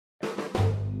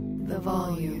the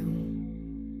volume.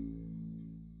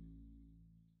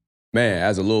 Man,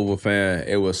 as a Louisville fan,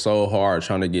 it was so hard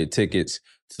trying to get tickets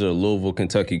to the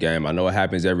Louisville-Kentucky game. I know it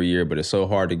happens every year, but it's so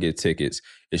hard to get tickets.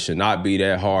 It should not be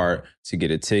that hard to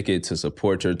get a ticket to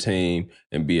support your team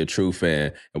and be a true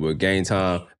fan. And with Game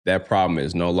Time, that problem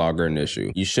is no longer an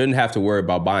issue. You shouldn't have to worry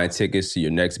about buying tickets to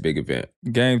your next big event.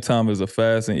 Game Time is a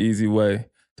fast and easy way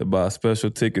to buy special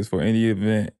tickets for any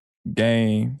event,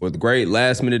 game. With great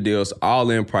last-minute deals,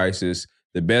 all-in prices,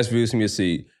 the best views from your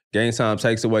seat, Game Time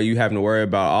takes away you having to worry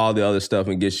about all the other stuff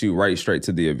and gets you right straight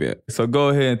to the event. So go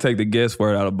ahead and take the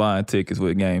guesswork out of buying tickets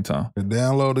with Game Time.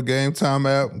 Download the Game Time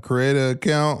app, create an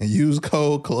account, and use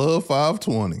code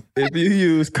CLUB520. If you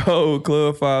use code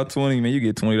CLUB520, man, you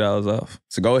get $20 off.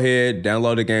 So go ahead,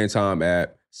 download the Game Time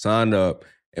app, sign up,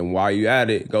 and while you're at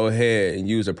it, go ahead and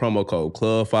use the promo code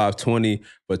CLUB520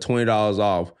 for $20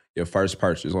 off your first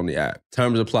purchase on the app.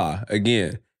 Terms apply.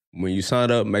 Again, when you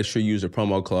sign up, make sure you use the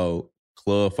promo code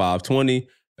CLUB520,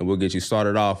 and we'll get you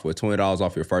started off with $20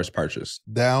 off your first purchase.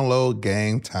 Download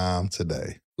Game Time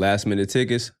today. Last minute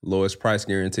tickets, lowest price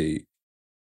guaranteed.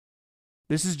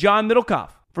 This is John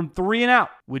Middlecoff from 3 and Out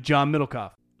with John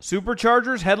Middlecoff.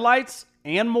 Superchargers, headlights,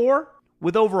 and more.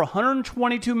 With over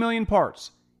 122 million parts,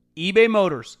 eBay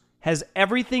Motors has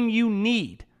everything you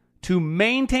need to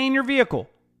maintain your vehicle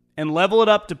and level it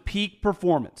up to peak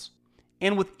performance.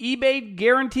 And with eBay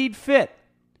Guaranteed Fit,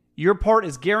 your part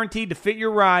is guaranteed to fit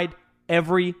your ride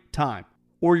every time,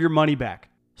 or your money back.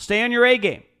 Stay on your A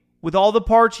game with all the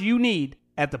parts you need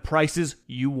at the prices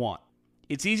you want.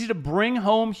 It's easy to bring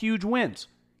home huge wins.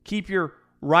 Keep your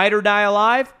ride or die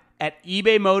alive at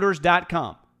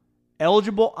ebaymotors.com.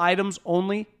 Eligible items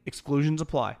only. Exclusions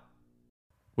apply.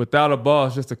 Without a ball,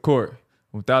 it's just a court.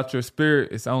 Without your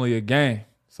spirit, it's only a game.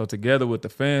 So together with the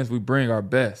fans, we bring our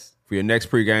best. For your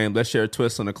next pregame, let's share a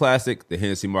twist on the classic, the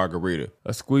Hennessy Margarita.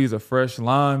 A squeeze of fresh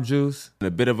lime juice. And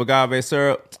a bit of agave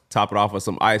syrup. Top it off with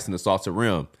some ice and a salted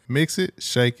rim. Mix it,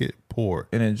 shake it, pour it.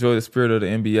 And enjoy the spirit of the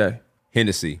NBA.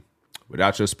 Hennessy.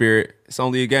 Without your spirit, it's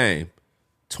only a game.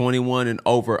 21 and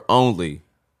over only.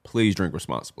 Please drink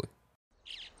responsibly.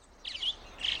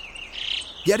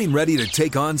 Getting ready to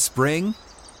take on spring?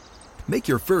 Make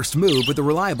your first move with the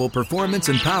reliable performance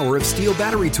and power of Steel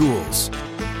battery tools.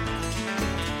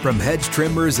 From hedge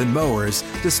trimmers and mowers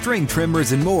to string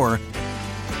trimmers and more,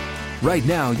 right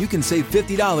now you can save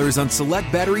 $50 on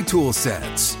select battery tool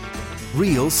sets.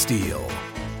 Real Steel.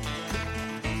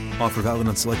 Offer valid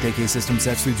on select AK system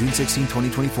sets through June 16,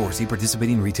 2024. See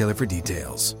participating retailer for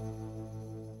details.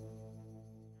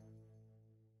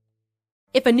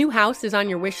 If a new house is on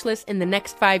your wish list in the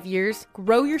next 5 years,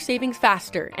 grow your savings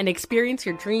faster and experience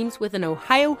your dreams with an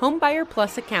Ohio Homebuyer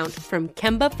Plus account from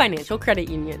Kemba Financial Credit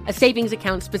Union. A savings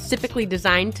account specifically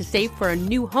designed to save for a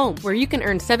new home where you can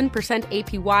earn 7%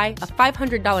 APY,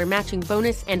 a $500 matching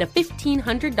bonus, and a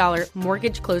 $1,500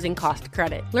 mortgage closing cost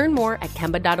credit. Learn more at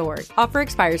Kemba.org. Offer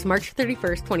expires March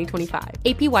 31st, 2025.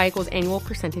 APY equals annual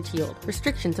percentage yield.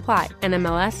 Restrictions apply.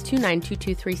 NMLS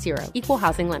 292230. Equal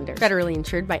housing lender. Federally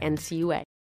insured by NCUA.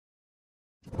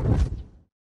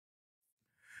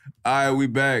 All right, we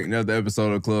back. Another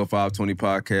episode of Club 520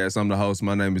 Podcast. I'm the host.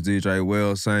 My name is DJ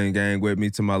Wells. Same gang with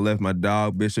me. To my left, my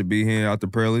dog, Bishop B. Hen out the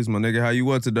Pearlies. My nigga, how you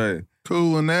what today?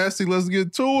 Cool and nasty. Let's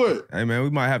get to it. Hey, man,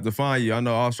 we might have to find you. I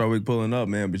know All-Star Week pulling up,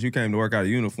 man, but you came to work out of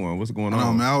uniform. What's going on? I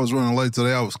know, man. I was running late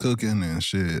today. I was cooking and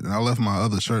shit. And I left my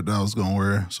other shirt that I was going to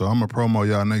wear. So I'm going to promo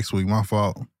y'all next week. My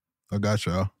fault. I got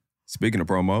y'all. Speaking of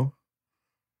promo.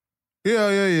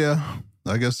 Yeah.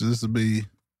 I guess this will be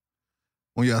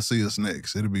when y'all see us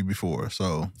next. It'll be before.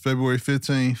 So February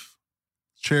 15th,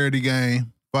 charity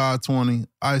game, 520,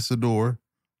 Isidore,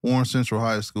 Warren Central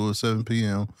High School at 7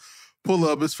 p.m. Pull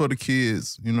up. It's for the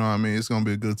kids. You know what I mean? It's going to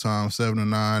be a good time, 7 to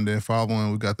 9. Then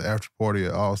following, we got the after party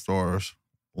at All Stars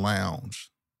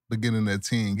Lounge. Beginning at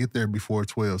 10. Get there before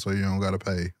 12 so you don't got to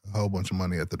pay a whole bunch of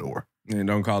money at the door. And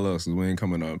don't call us because we ain't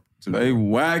coming up. They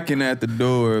whacking at the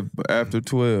door after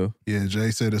 12. Yeah,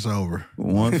 Jay said it's over.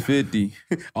 150.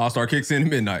 All-Star kicks in at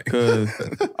midnight. Because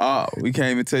we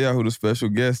can't even tell y'all who the special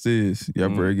guest is. Y'all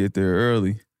better get there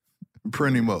early.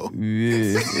 Primo.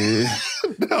 Yeah.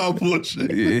 No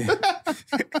bullshit. Yeah.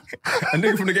 A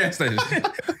nigga from the gas station.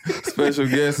 Special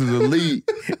guest is elite.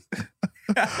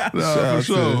 No, for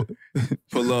sure.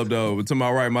 Pull up, though. But to my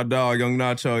right, my dog, Young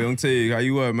Nacho, Young Teague. How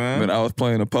you up, man? Man, I was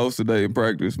playing a post today in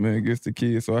practice, man, against the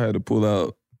kids, so I had to pull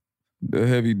out the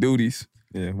heavy duties.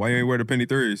 Yeah. Why you ain't wear the penny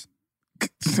threes?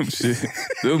 Some shit.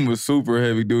 Them was super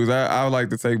heavy dudes. I would like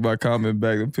to take my comment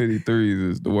back. The penny threes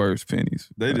is the worst pennies.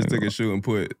 They just took a shoe and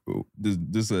put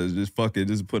just fuck it,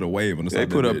 just put a wave on the side.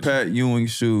 They put of a bitch. Pat Ewing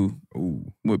shoe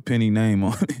with Penny name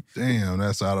on it. Damn,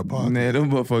 that's out of pocket. Man,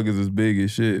 them motherfuckers is big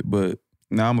as shit. But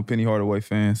now I'm a Penny Hardaway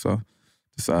fan, so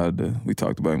we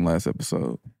talked about him last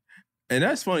episode. And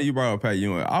that's funny you brought up Pat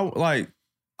Ewing.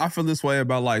 I feel this way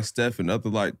about like Steph and other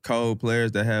like cold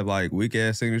players that have like weak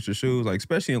ass signature shoes, like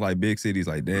especially in like big cities.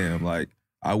 Like damn, like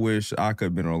I wish I could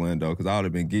have been Orlando because I would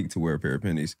have been geeked to wear a pair of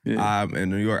pennies. Yeah.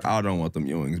 In New York, I don't want them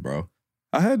Ewings, bro.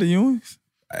 I had the Ewings.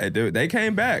 They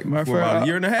came back Matter for about a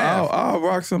year and a half. I'll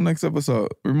rock some next episode.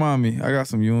 Remind me, I got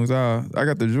some Ewings. I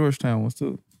got the Georgetown ones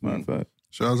too. Matter of fact.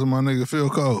 Shout out to my nigga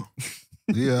Phil Cole.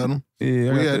 He had them.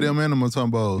 Yeah, we had them and the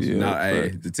Mutombos. Yeah, Nah, hey,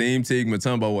 the Team Teague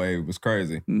Mutombo wave was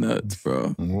crazy. Nuts, bro.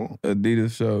 Mm-hmm.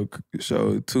 Adidas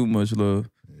showed too much love.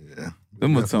 Yeah.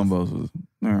 Them Mutombos was,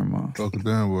 never mind. Fuck it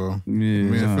down, bro. Yeah,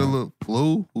 Me and Philip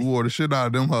Blue, who wore the shit out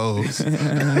of them hoes.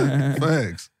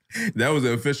 Facts. That was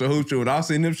the official hoop shoe. When I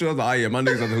seen them shows, oh yeah, my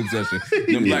niggas on the hoop session.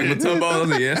 Them black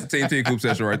Mutombos, yeah, that's the Team Teague hoop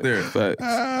session right there. Facts.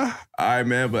 All right,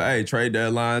 man. But hey, trade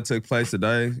deadline took place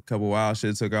today. A couple wild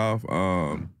shit took off.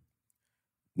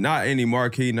 Not any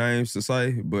marquee names to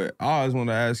say, but I always want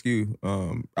to ask you,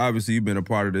 obviously you've been a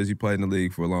part of this. You played in the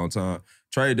league for a long time.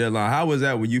 Trade deadline, how was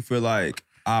that when you feel like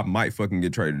I might fucking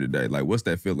get traded today? Like, what's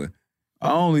that feeling?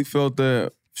 I only felt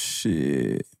that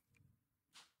shit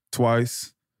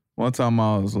twice. One time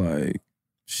I was like,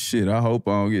 shit, I hope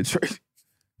I don't get traded.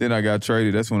 Then I got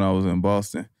traded. That's when I was in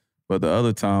Boston. But the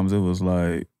other times it was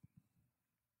like,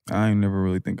 I ain't never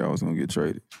really think I was going to get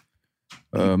traded.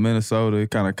 Minnesota, it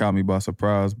kind of caught me by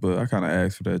surprise, but I kind of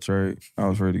asked for that trade. I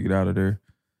was ready to get out of there.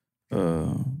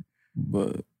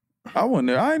 But I wasn't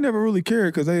there. I ain't never really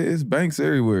cared because it's banks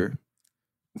everywhere.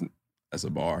 That's a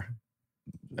bar.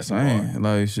 That's Same.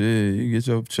 Like, shit, you get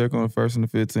your check on the 1st and the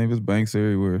 15th, it's banks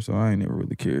everywhere, so I ain't never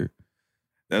really cared.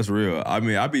 That's real. I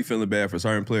mean, I be feeling bad for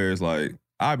certain players. Like,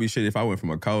 I'd be shit if I went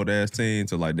from a cold-ass team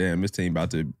to like, damn, this team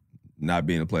about to not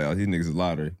be in the playoffs. These niggas is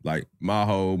lottery. Like, my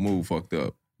whole move fucked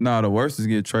up. Nah, the worst is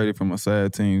get traded from a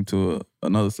sad team to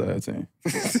another sad team.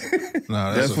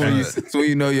 Nah, that's when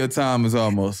you know your time is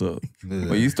almost up. Yeah.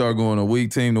 When you start going a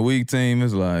week team to week team,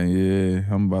 it's like, yeah,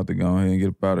 I'm about to go ahead and get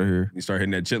up out of here. You start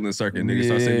hitting that chitlin circuit, niggas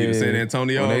start sending you to San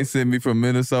Antonio. When they sent me from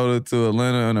Minnesota to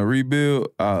Atlanta on a rebuild,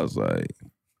 I was like,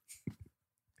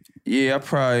 yeah, I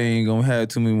probably ain't gonna have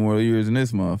too many more years in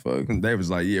this motherfucker. They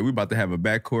was like, yeah, we about to have a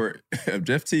backcourt of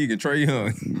Jeff Teague and Trae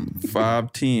Young.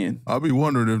 5'10". I'll be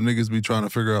wondering if niggas be trying to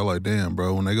figure out like, damn,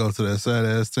 bro, when they go to that sad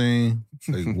ass team,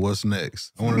 like, what's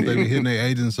next? I wonder if they be hitting their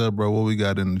agents up, bro, what we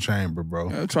got in the chamber, bro.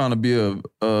 I'm trying to be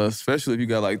especially if you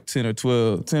got like 10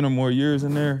 or more years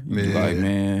in there, you be like,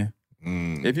 man,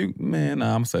 if you,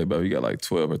 I'm saying, bro, you got like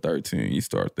 12 or 13, you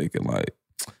start thinking like,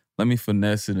 let me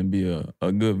finesse it and be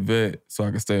a good vet so I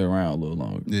can stay around a little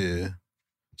longer. Yeah.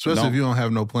 Especially if you don't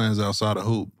have no plans outside of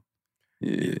hoop.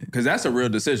 Yeah. Because that's a real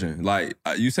decision. Like,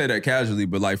 you say that casually,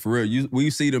 but like, for real,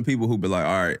 we see them people who be like,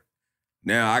 all right,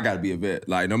 now I got to be a vet.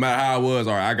 Like, no matter how I was,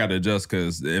 all right, I got to adjust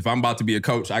because if I'm about to be a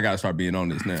coach, I got to start being on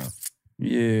this now.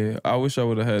 Yeah. I wish I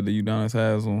would have had the Udonis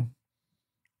Haslem.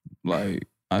 Like,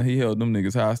 he held them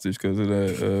niggas hostage because of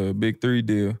that Big 3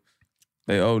 deal.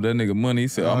 They owed that nigga money. He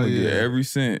said, I'm going to get every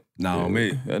cent. Nah, on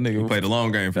me. That nigga played the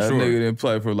long game for sure. That nigga didn't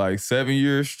play for like 7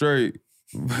 years straight.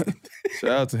 Shout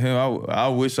out to him. I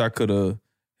wish I could have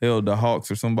held the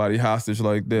Hawks or somebody hostage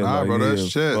like that. Nah, like, bro, that's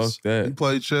chess. Fuck that. He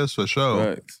played chess for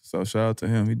sure. Right. So shout out to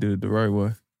him. He did it the right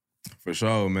way. For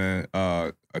sure, man.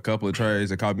 A couple of trades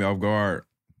that caught me off guard.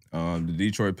 The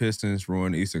Detroit Pistons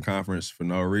ruined the Eastern Conference for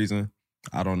no reason.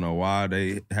 I don't know why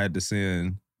they had to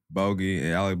send Bogey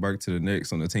and Alec Burke to the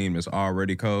Knicks on a team that's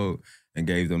already cold and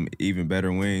gave them even better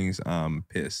wings. I'm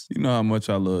pissed. You know how much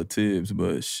I love Tibbs,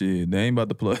 but shit, they ain't about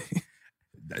to play.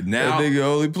 Now, that nigga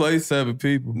only plays 7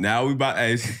 people. Now we about,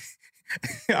 hey,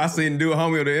 I seen dude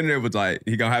homie on the internet was like,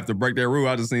 he gonna have to break that rule.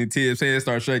 I just seen Tibbs' head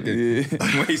start shaking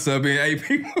when he sub in 8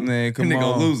 people. Man, come and they on.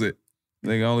 gonna lose it.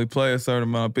 They can only play a certain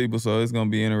amount of people, so it's gonna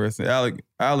be interesting.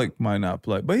 Alec might not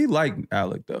play, but he like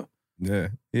Alec though. Yeah,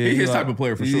 he his type of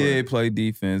player for sure. Yeah, he play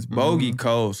defense. Bogey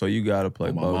cold, so you gotta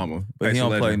play Bogey. Mama. But he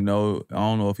don't play I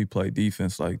don't know if he play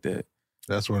defense like that.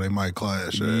 That's where they might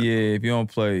clash at. Yeah, if you don't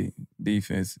play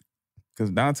defense,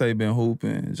 because Dante been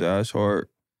hooping, Josh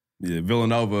Hart. Yeah,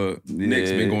 Villanova,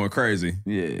 Knicks been going crazy.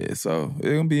 Yeah, so it's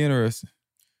gonna be interesting.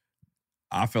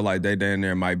 I feel like they down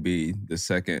there might be the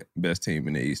second best team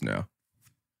in the East now.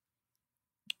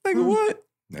 Nigga, what?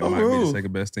 They might be the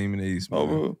second best team in the East.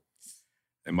 Man.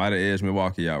 They might have edged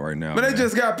Milwaukee out right now. But they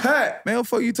just got Pat. Man, what the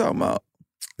fuck you talking about?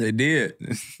 They did.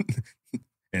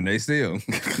 And they still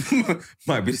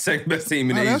might be the second best team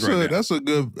in the East right now.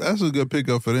 That's a good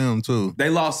pickup for them too. They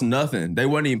lost nothing. They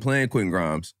weren't even playing Quentin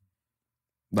Grimes.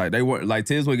 Like they weren't. Like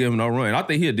Tibbs would give him no run. I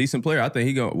think he a decent player. I think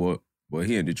he gonna well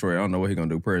he in Detroit. I don't know what he gonna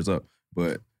do. Prayers up,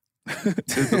 but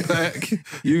the pack.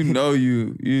 you know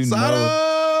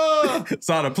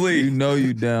Sada, please. You know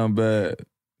you down bad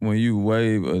when you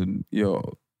waive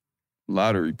your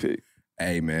lottery pick.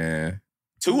 Hey man.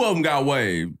 2 of them got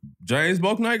waived. James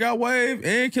Bouknight got waived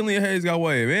and Killian Hayes got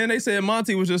waived. And they said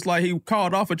Monty was just like he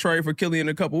called off a trade for Killian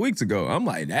a couple weeks ago. I'm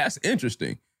like, that's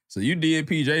interesting. So you did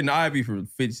PJ Ivey for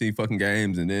 15 fucking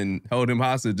games and then hold him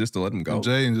hostage just to let him go.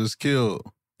 Jaden just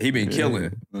killed. He been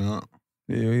killing. Yeah,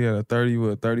 he had a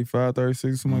 35,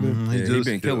 36, something like that. He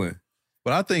been killing.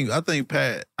 But I think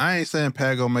Pat, I ain't saying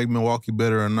Pat gonna make Milwaukee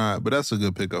better or not, but that's a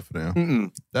good pickup for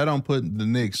them. That don't put the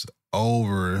Knicks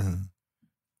over.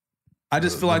 I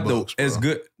just feel like Bucks, as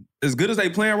good as they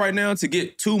playing right now, to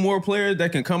get 2 more players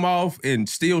that can come off and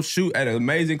still shoot at an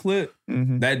amazing clip.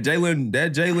 That Jalen,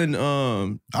 that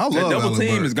double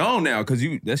team is gone now because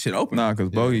that shit open. Nah, because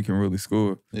Bogey can really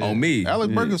score. On me.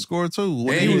 Alec Burke scored too.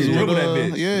 When he was dribble that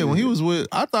bitch. Yeah, when he was with,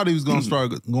 I thought he was gonna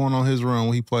start going on his run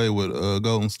when he played with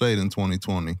Golden State in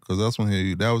 2020 because that's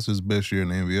when that was his best year in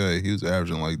the NBA. He was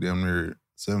averaging like damn near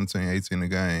 17, 18 a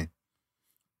game.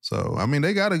 So, I mean,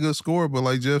 they got a good score, but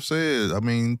like Jeff said, I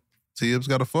mean, Tibbs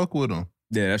got to fuck with them.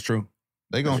 Yeah, that's true.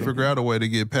 They going to figure out a way to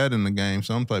get Pat in the game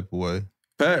some type of way.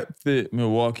 Pat fit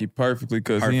Milwaukee perfectly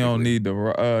because he don't need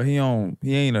the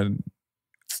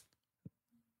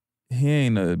he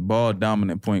ain't a ball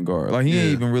dominant point guard. Like he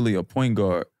ain't even really a point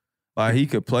guard. Like he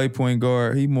could play point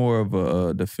guard. He more of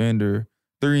a defender,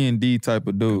 3-and-D type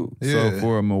of dude. Yeah. So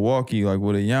for a Milwaukee, like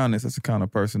with a Giannis, that's the kind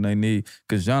of person they need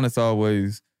because Giannis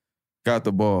always got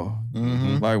the ball.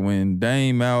 Like when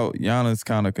Dame out, Giannis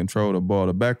kind of control the ball.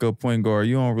 The backup point guard,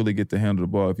 you don't really get to handle the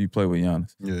ball if you play with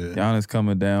Giannis. Yeah. Giannis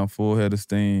coming down, full head of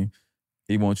steam.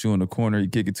 He wants you in the corner. He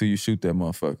kick it to you, shoot that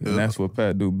motherfucker. And that's what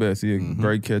Pat do best. He a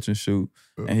great catch and shoot,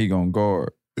 and he gonna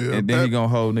guard. Yeah, and then he gonna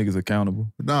hold niggas accountable.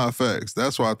 Nah, facts.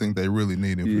 That's why I think they really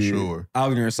need him for sure. I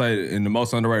was gonna say, and the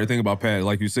most underrated thing about Pat,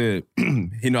 like you said,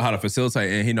 he know how to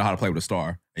facilitate and he know how to play with a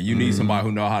star. And you need somebody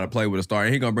who know how to play with a star,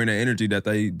 and he gonna bring that energy that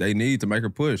they need to make her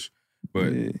push.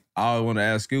 But I want to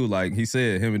ask you, like he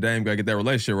said, him and Dame gotta get that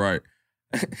relationship right.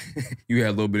 You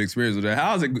had a little bit of experience with that.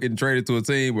 How is it getting traded to a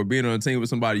team or being on a team with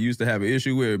somebody you used to have an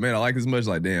issue with? Man, I like this much.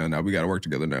 Like, damn, now we gotta work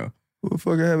together now. Who the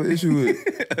fuck I have an issue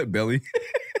with? Belly.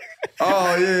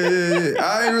 Oh, yeah.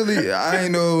 I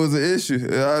ain't know it was an issue.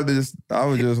 I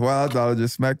was just wild. I thought I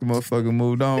just smacked the motherfucker and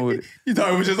moved on with it. You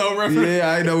thought it was just over? Yeah,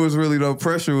 I ain't know it was really no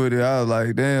pressure with it. I was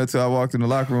like, damn, until I walked in the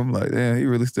locker room, like, damn, he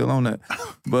really still on that.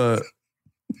 But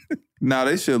nah,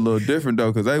 they shit a little different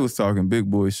though, because they was talking big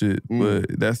boy shit.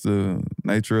 But that's the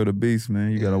nature of the beast,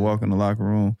 man. You gotta walk in the locker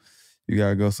room. You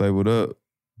gotta go say what up.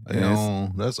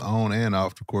 That's on and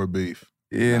off the court beef.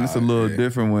 Yeah, and it's a little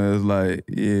different when it's like,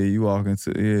 you walk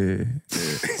into,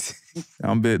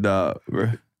 I'm big dog,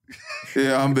 bro.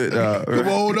 Yeah, I'm big dog. Bro. Come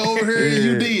on over here,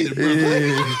 you did, bro.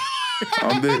 Yeah,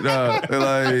 I'm big dog.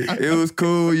 Like, it was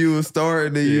cool, you was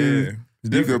starting to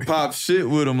you could pop shit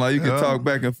with them, like you could talk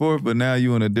back and forth, but now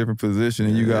you in a different position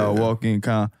and you gotta walk in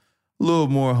kind of a little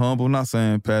more humble. Not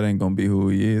saying Pat ain't gonna be who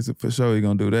he is, for sure he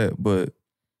gonna do that, but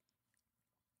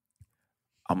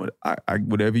I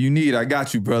whatever you need, I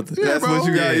got you, brother. Yeah, that's bro. what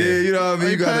you got. Yeah, you know what I mean?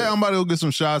 Hey, You got I'm about to go get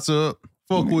some shots up.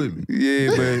 Fuck with me. Yeah,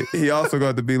 but he also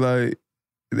got to be like,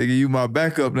 nigga, you my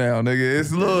backup now, nigga.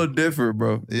 It's a little different,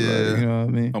 bro. Yeah. Like, you know what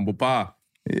I mean? Humble pie.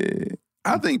 Yeah.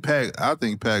 I think Pat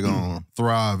gonna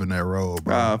thrive in that role,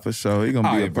 bro. For sure. He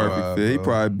gonna be a perfect fit.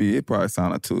 He probably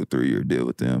sign a 2 or 3 year deal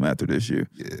with them after this year.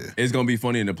 Yeah. It's gonna be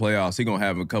funny in the playoffs. He gonna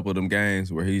have a couple of them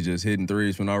games where he's just hitting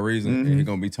threes for no reason, and he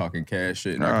gonna be talking cash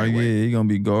shit. And I can't wait. He gonna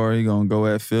be guard. He gonna go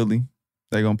at Philly.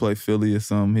 They gonna play Philly or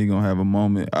something. He gonna have a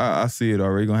moment. I see it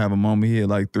already. He gonna have a moment. He hit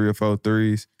like 3 or 4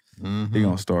 threes. He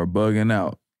gonna start bugging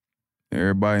out.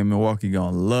 Everybody in Milwaukee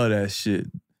gonna love that shit.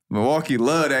 Milwaukee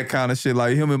love that kind of shit.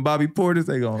 Like him and Bobby Portis,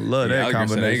 they gonna love that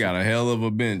combination. They got a hell of a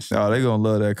bench. Oh, they gonna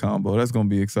love that combo. That's gonna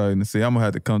be exciting to see. I'm gonna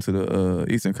have to come to the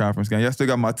Eastern Conference game. Y'all still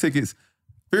got my tickets.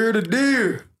 Fear the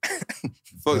deer.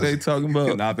 Fuck they talking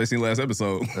about? Not they seen last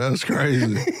episode. That's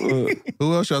crazy.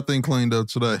 Who else y'all think cleaned up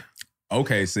today?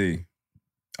 OKC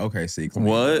cleaned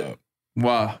What? up.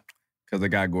 Why? Because they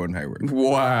got Gordon Hayward.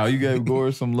 Wow, you gave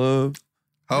Gordon some love.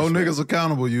 Hold niggas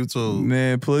accountable, YouTube.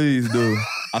 Man, please do.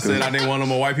 I said I didn't want no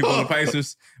more white people on the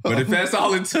Pacers, but if that's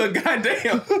all it took,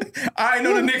 goddamn, I didn't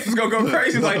know the Knicks was gonna go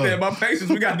crazy like that. My Pacers,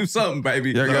 we gotta do something,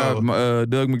 baby. Y'all got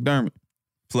Doug McDermott.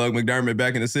 Plug McDermott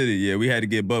back in the city. Yeah, we had to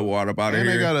get Budwater up out of And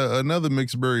here. they got another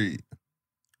mixed breed.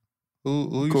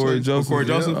 Who you Corey say? Joseph. Corey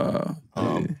Joseph?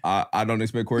 Yeah. I don't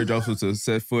expect Corey Joseph to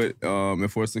set foot in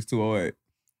 46208.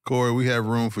 Corey, we have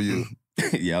room for you.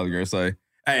 Yeah, I was gonna say.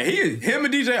 Hey, him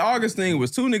and DJ Augustine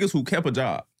was two niggas who kept a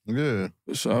job. Yeah.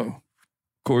 For sure.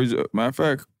 Matter of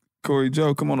fact, Corey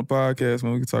Joe, come on the podcast,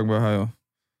 man. We can talk about how.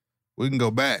 We can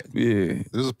go back. Yeah.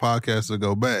 This is a podcast to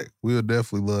go back. We'll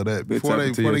definitely love that. Before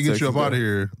they Texas get you up though. out of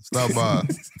here, stop by.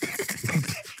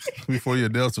 Before your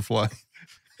Delta flight.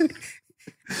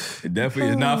 It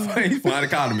definitely is not funny. Flying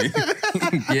economy.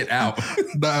 Get out.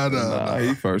 Nah.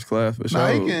 He first class for sure.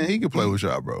 Nah, he can play with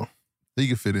y'all, bro. He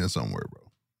can fit in somewhere, bro.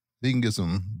 He can get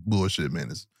some bullshit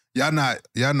minutes. Y'all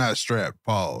not strapped,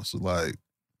 pause. Like,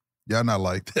 y'all not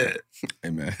like that.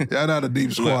 Hey, man. Y'all not a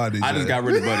deep squad. Look, I just got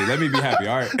rid of Buddy. Let me be happy,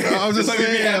 all right? I was just let me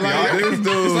be saying, happy, like, all right? this dude-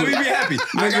 Just let me be happy.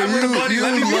 I got rid of Buddy.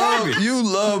 Let me be happy. You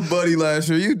love Buddy last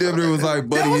year. You definitely was like,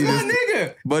 That was my Buddy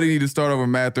nigga. Buddy need to start over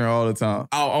Matherin all the time.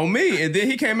 On me. And then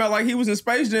he came out like he was in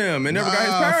Space Jam and never got his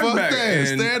powers fuck back. that.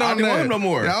 And Stand I on didn't that. want him no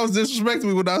more. That was disrespecting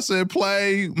me when I said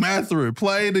play Matherin,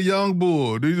 play the young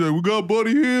bull. He said, we got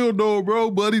Buddy Hill though,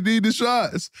 bro. Buddy need the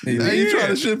shots. Now you trying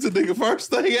to ship the nigga first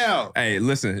thing out. Hey,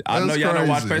 listen, I know That's y'all don't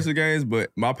watch crazy. Pacer games,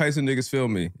 but my Pacer niggas feel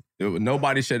me.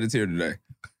 Nobody shed a tear today.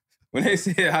 When they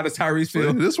said, how does Tyrese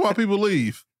feel? This is why people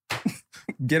leave.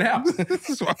 Get out. This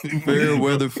is why people Fair leave.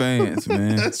 weather fans,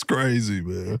 man. That's crazy,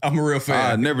 man. I'm a real I'd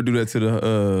fan. never do that to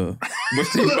the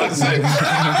What's he about to say?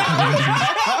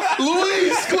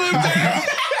 Luis, clip down.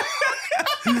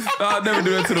 I'd never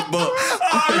do that to the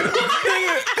Bucks.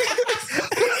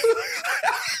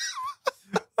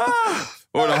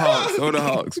 Or the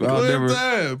Hawks. I'll Clip never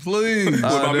that, please.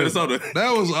 What about Minnesota?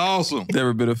 That was awesome.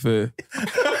 never been a fan.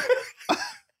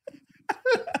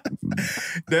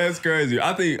 That's crazy.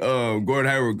 I think Gordon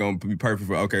Hayward gonna be perfect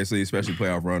for OKC, especially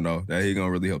playoff run though. That he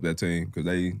gonna really help that team because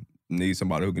they need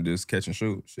somebody who can just catch and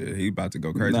shoot. Shit, he about to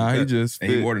go crazy. Nah, with he that. just and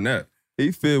he fit. more than that.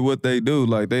 He fit what they do.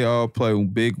 Like, they all play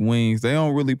big wings. They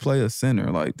don't really play a center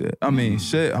like that. I mean,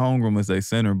 Chet Holmgren is a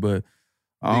center, but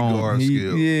guard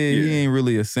skill. he ain't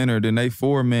really a center. Then they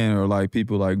four men are like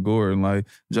people like Gordon. Like,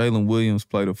 Jalen Williams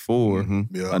played a four.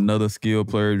 Yeah. Another skill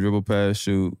player, dribble, pass,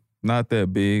 shoot. Not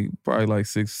that big. Probably like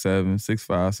 6'7", 6'5",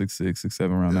 6'6", 6'7",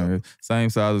 around there. Same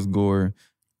size as Gordon.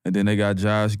 And then they got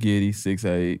Josh Giddey,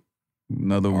 6'8".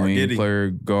 Another wing Giddey. player,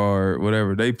 guard,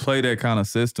 whatever. They play that kind of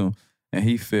system. And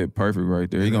he fit perfect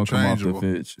right there. He gonna come off the Interchangeable.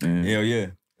 pitch and Hell yeah.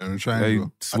 Interchangeable.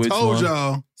 I switch told one.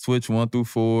 y'all. switch 1 through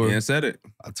 4. Yeah, said it.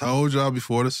 I told y'all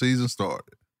before the season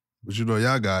started. But you know,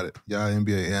 y'all got it. Y'all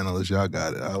NBA analysts, y'all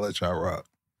got it. I'll let y'all rock.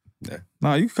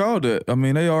 Nah, you called it. I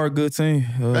mean, they are a good team.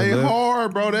 They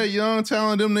hard, bro. That young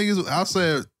talent, them niggas. I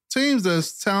said teams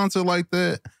that's talented like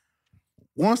that,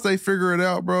 once they figure it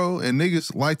out, bro, and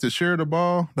niggas like to share the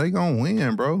ball, they gonna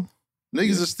win, bro.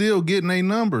 Niggas are still getting their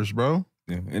numbers, bro.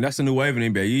 Yeah. And that's the new wave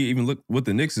in NBA. You even look what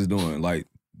the Knicks is doing. Like,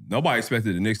 nobody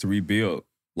expected the Knicks to rebuild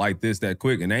like this that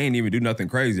quick. And they ain't even do nothing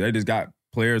crazy. They just got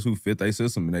players who fit their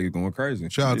system and they going crazy.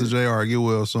 Shout out to JR. Get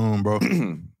well soon, bro.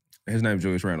 His name's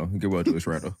Julius Randle. Get well, Julius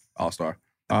Randle. All-star.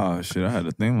 Oh, shit. I had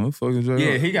to think, who the fuck is J.R.?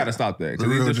 Yeah, he got to stop that. 'cause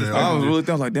The he's real disrespectful. I was really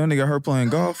thinking, like, damn, they got her playing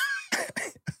golf.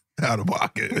 Out of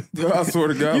pocket. I swear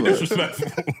to God. You Like,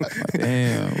 disrespectful.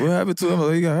 damn, what happened to him?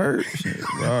 Like, he got hurt. Shit.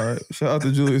 All right. Shout out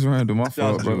to Julius Randle. My out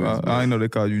fault, to bro. Julius, I didn't know they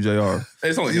called you JR.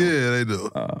 It's only him. Yeah, they do.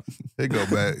 They go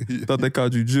back. Thought they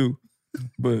called you Jew.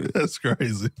 But That's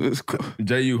crazy. it's cool.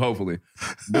 JU, hopefully.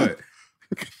 But,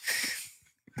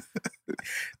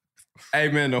 hey,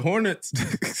 man, the Hornets,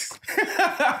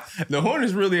 the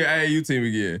Hornets really an AAU team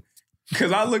again.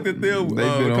 Because I looked at them They've been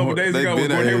a on- couple days they've ago been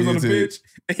when Gordon Hayward was on the AAU team. pitch.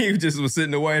 And he just was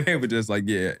sitting away and they were just like,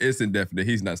 yeah, it's indefinite.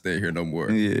 He's not staying here no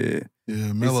more. Yeah. Yeah,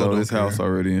 He Melo sold don't his house care.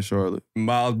 already in Charlotte.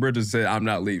 Miles Bridges said, I'm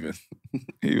not leaving.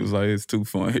 He was like, it's too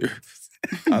fun here.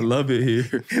 I love it here.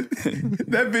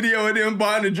 That video of them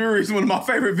buying the jewelry is one of my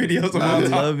favorite videos of I all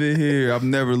time. love it here. I'm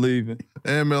never leaving.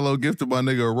 And Melo gifted my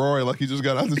nigga Rory like he just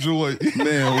got out the joint.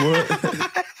 Man,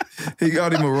 what? He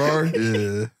got him a Rari?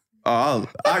 Yeah. Oh,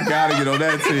 I gotta get on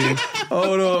that team.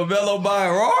 Hold on, Melo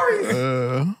buying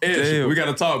Rari? Ish, we got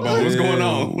to talk about what's going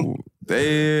on.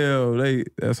 Damn,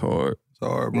 that's hard.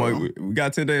 Sorry, bro. Mike, we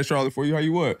got 10 days Charlotte for you. How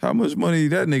you what? How much money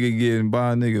that nigga getting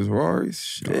buying niggas Raris?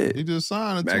 Shit. He just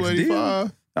signed a Max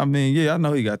 285. I mean, yeah, I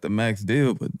know he got the max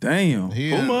deal, but damn.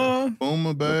 He Puma.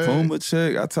 Puma bag. Puma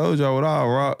check. I told y'all what I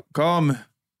rock. Call me.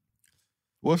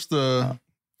 What's the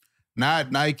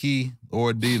not Nike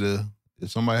or Adidas? If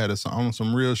somebody had on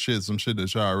some real shit, some shit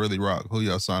that y'all really rock, who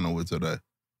y'all signing with today?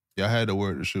 Y'all had to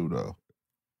wear the shoe though.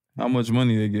 How much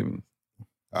money they giving?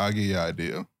 I'll give you an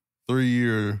idea. 3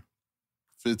 year,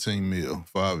 15 mil,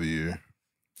 5 year.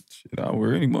 Shit, I'll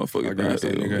wear any motherfucker. I got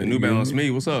that nigga. New Balance me.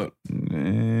 What's up?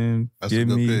 Man, That's a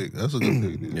good pick. That's a good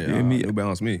pick, dude. Yeah, Give me New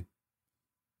Balance me.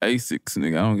 Asics,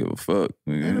 nigga. I don't give a fuck.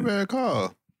 Nigga. Ain't a bad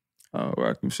call. I'll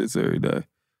rock them shits every day.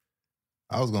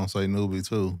 I was gonna say Newbie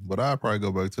too, but I'd probably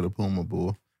go back to the Puma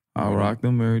bull. I'll rock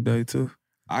them every day too.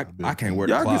 I can't wear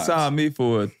the Y'all can clogs. sign me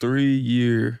for a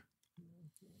 3-year,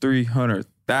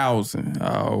 300,000.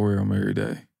 I'll wear them every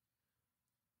day.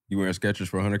 You wearing Skechers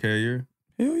for 100K a year?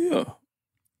 Hell yeah.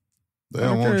 They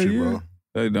don't want Okay, you, yeah. bro.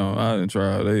 They don't. I didn't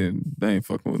try. They ain't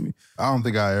fucking with me. I don't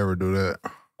think I ever do that.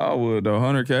 I would though.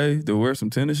 100K to wear some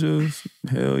tennis shoes.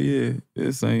 Hell yeah.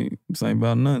 This ain't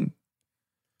about nothing.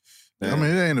 I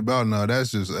mean, it ain't about no.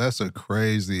 That's a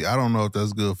crazy. I don't know if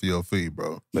that's good for your feet,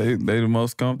 bro. They the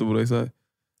most comfortable. They say.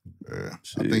 Yeah.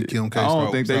 Shit. I think Kim K. I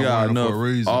don't think they stopped got wearing them enough for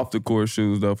a reason. off the court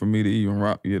shoes though for me to even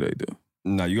rock. Yeah, they do.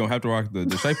 No, you're gonna have to rock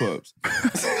the shape ups.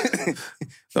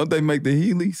 Don't they make the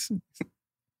Heelys?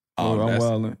 I'm that's-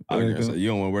 wildin'. I was gonna say, you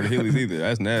don't want to wear the Heelys either.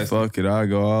 That's nasty. Fuck it, I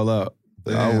go all out.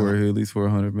 I Damn. wear Heelys for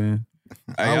 100, man.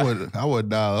 I would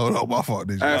die. Hold on, my fault.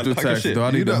 DJ. After like tax, shit. though. I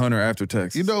You need the know- 100 after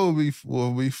tax. You know what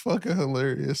would be fucking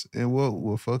hilarious and what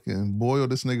will fucking boil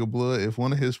this nigga blood if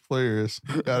one of his players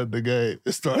got in the game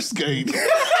and start skating.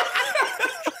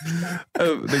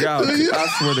 The guy, I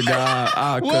swear to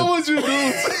God, What would you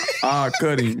do? I'll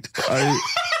cut him.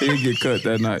 He'll get cut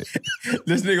that night.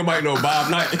 This nigga might know Bob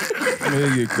Knight.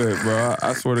 He'll get cut, bro.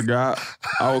 I swear to God,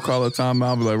 I will call a timeout.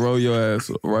 I'll be like, roll your ass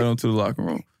right onto the locker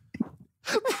room.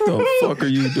 The fuck are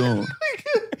you doing?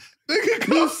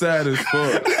 You sad as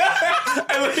fuck.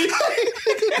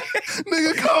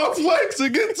 Nigga call flex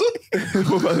and get to.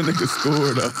 What about the nigga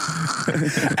score though?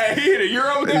 Hey, he hit a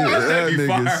Euro there. Yeah, That'd be that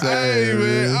nigga fire. sad. Hey, man.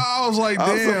 man. I was like, damn.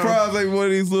 I'm surprised like one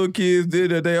of these little kids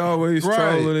did that. They always Right.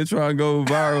 trolling and trying to go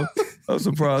viral. I'm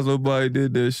surprised nobody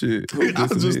did that shit. I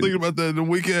was just thinking about that, the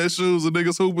weak ass shoes and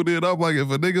niggas hooping in. I'm like, if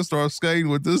a nigga starts skating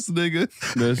with this nigga,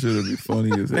 That shit would be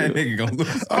funny as hell. That nigga gonna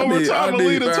lose. Overtime,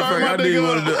 Alita, matter of turn fact, my I need nigga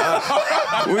one of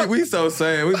the. We so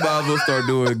sad. We might as well start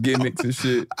doing gimmicks and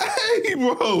shit. hey,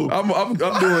 bro.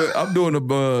 I'm doing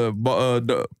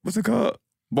the what's it called?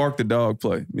 Bark the dog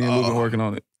play. Me and Luke been working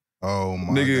on it. Oh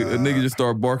my A god. nigga just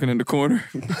start barking in the corner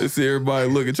and see everybody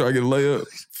look and try to get a layup.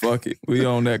 Fuck it. We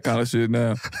on that kind of shit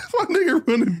now. My nigga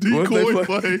running decoy What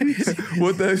plays.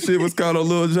 What that shit was called on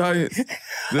Little Giants?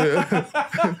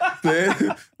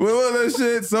 What was that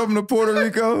shit? Something to Puerto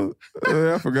Rico?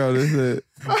 I forgot what it said.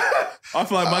 I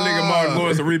feel like my nigga Martin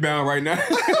Lawrence a rebound right now.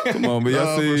 Come on, but y'all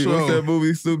Nah, for see sure. what's that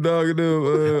movie Snoop Dogg and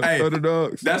them Hey,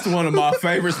 Underdogs? That's one of my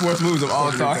favorite sports moves of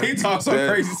all time. He talks so That-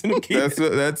 crazy to them kids.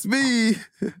 That's me.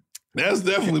 That's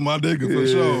definitely my nigga for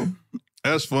Yeah. sure.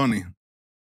 That's funny.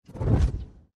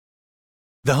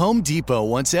 The Home Depot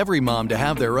wants every mom to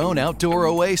have their own outdoor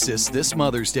oasis this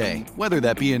Mother's Day, whether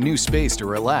that be a new space to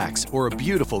relax or a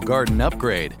beautiful garden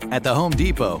upgrade. At the Home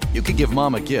Depot, you could give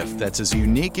mom a gift that's as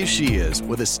unique as she is,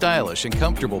 with a stylish and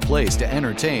comfortable place to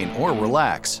entertain or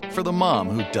relax for the mom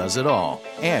who does it all.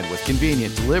 And with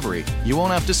convenient delivery, you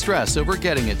won't have to stress over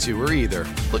getting it to her either.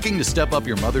 Looking to step up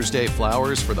your Mother's Day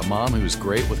flowers for the mom who's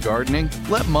great with gardening?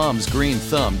 Let Mom's Green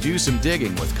Thumb do some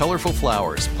digging with colorful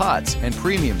flowers, pots, and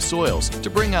premium soils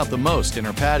to bring out the most in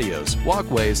her patios,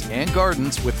 walkways, and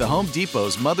gardens with the Home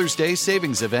Depot's Mother's Day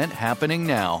Savings Event happening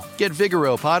now. Get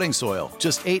Vigoro potting soil,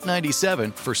 just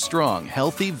 $8.97 for strong,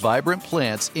 healthy, vibrant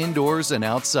plants indoors and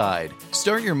outside.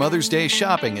 Start your Mother's Day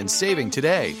shopping and saving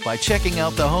today by checking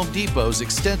out the Home Depot's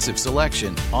extensive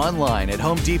selection online at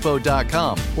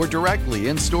homedepot.com or directly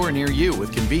in-store near you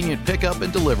with convenient pickup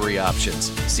and delivery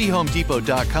options. See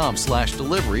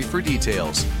homedepot.com/delivery for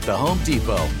details. The Home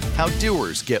Depot. How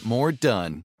doers get more done.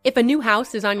 If a new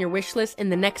house is on your wish list in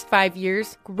the next 5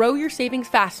 years, grow your savings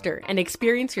faster and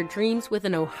experience your dreams with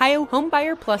an Ohio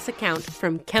Homebuyer Plus account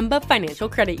from Kemba Financial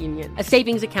Credit Union. A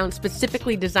savings account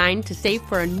specifically designed to save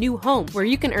for a new home where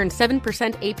you can earn 7%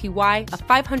 APY, a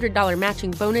 $500 matching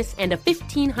bonus, and a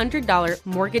 $1,500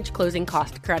 mortgage closing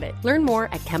cost credit. Learn more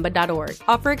at Kemba.org.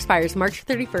 Offer expires March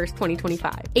 31st,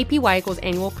 2025. APY equals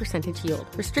annual percentage yield.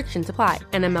 Restrictions apply.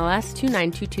 NMLS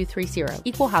 292230.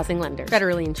 Equal housing lender.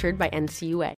 Federally insured by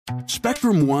NCUA.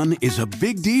 Spectrum One is a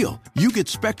big deal. You get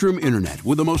Spectrum Internet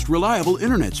with the most reliable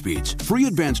internet speeds, free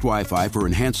advanced Wi-Fi for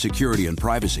enhanced security and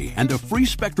privacy, and a free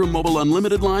Spectrum Mobile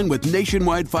Unlimited line with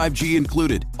nationwide 5G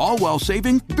included, all while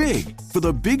saving big. For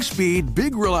the big speed,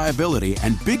 big reliability,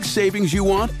 and big savings you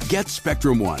want, get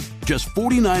Spectrum One. Just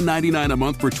 $49.99 a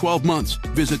month for 12 months.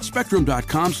 Visit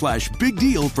spectrum.com/big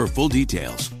deal for full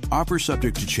details. Offer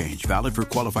subject to change. Valid for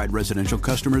qualified residential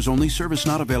customers only. Service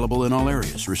not available in all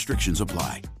areas. Restrictions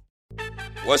apply.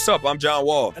 What's up? I'm John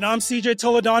Wall. And I'm CJ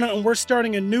Toledano, and we're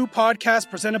starting a new podcast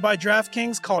presented by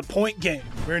DraftKings called Point Game.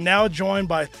 We're now joined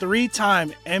by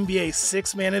 3-time NBA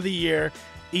Sixth Man of the Year,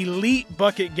 elite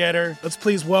bucket getter. Let's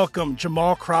please welcome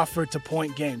Jamal Crawford to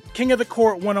Point Game. King of the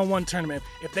Court one-on-one tournament.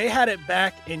 If they had it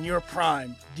back in your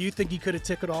prime, do you think you could have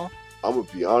took it all? I'm going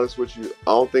to be honest with you.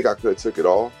 I don't think I could have took it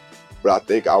all, but I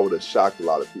think I would have shocked a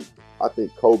lot of people. I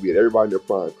think Kobe and everybody in their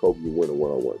prime, Kobe would win a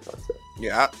one-on-one contest.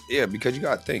 Yeah, because you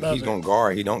got to think. He's going to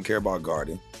guard. He don't care about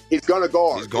guarding. He's going to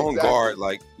guard. He's going to guard.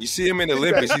 Like, you see him in the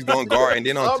Olympics, he's going to guard. And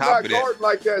then on top of that. I'm not guarding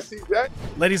like that, CJ.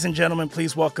 Ladies and gentlemen,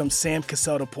 please welcome Sam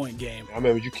Cassell to Point Game. I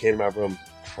remember you came out from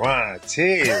crying,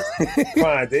 tears,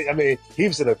 crying. I mean, he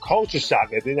was in a culture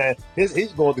shock. And then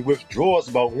he's going through withdrawals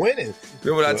about winning.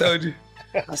 Remember what I told you?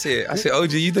 I said,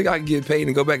 OG, you think I can get paid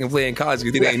and go back and play in college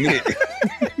because it ain't it?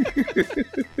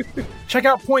 Check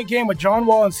out Point Game with John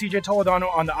Wall and CJ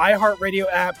Toledano on the iHeartRadio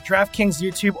app, DraftKings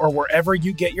YouTube, or wherever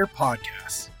you get your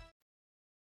podcasts.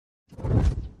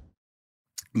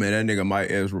 Man, that nigga Mike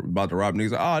is about to rob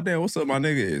niggas. Oh, damn, what's up, my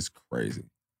nigga? It's crazy.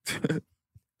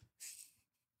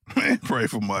 Man, pray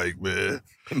for Mike, man.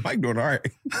 Mike doing all right.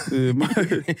 Yeah,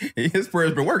 his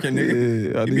prayer's been working,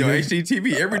 nigga. Yeah, he be on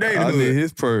HGTV every day. I need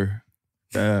his prayer.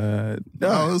 No,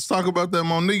 let's talk about that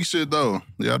Monique shit, though.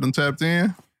 Y'all done tapped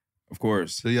in? Of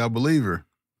course. So y'all believe her?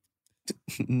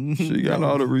 She got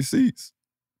all the receipts.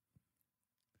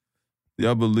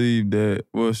 Y'all believe that,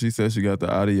 well, she said she got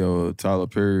the audio of Tyler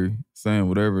Perry saying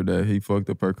whatever, that he fucked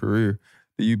up her career.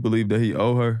 Do you believe that he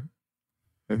owe her?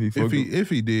 If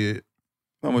he did.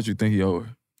 How much you think he owe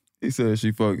her? He said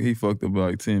he fucked up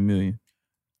like $10 million.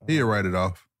 He'll write it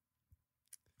off.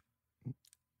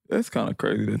 That's kind of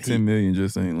crazy that $10 million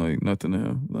just ain't like nothing to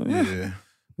him. Like, Yeah.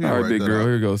 all right, big girl,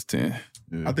 here goes 10.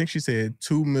 Yeah. I think she said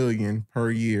 $2 million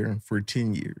per year for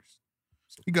 10 years.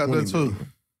 He got that too.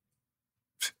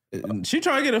 She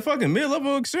trying to get a fucking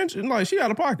mid-level extension. Like, she out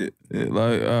of pocket. Yeah,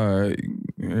 like, all right,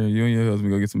 you and your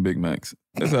husband go get some Big Macs.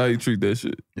 That's how you treat that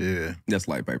shit. Yeah. That's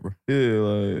light paper. Yeah,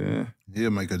 like, He'll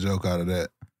make a joke out of that.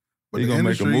 But he gonna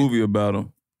make a movie about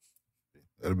him.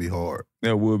 That'll be hard.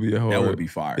 That would be hard. That would be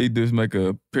fire. He just make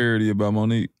a parody about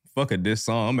Monique. Fuck a diss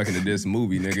song. I'm making a diss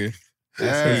movie, nigga.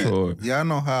 That's hard. Y'all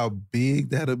know how big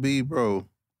that'll be, bro.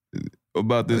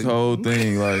 About this whole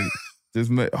thing, like,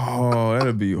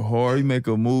 that'd be hard. He make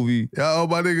a movie. Y'all owe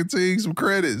my nigga Teague some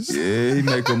credits. Yeah, he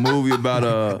make a movie about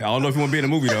I don't know if you want to be in a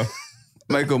movie, though.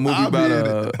 Make a movie about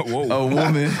a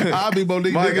woman. I'll be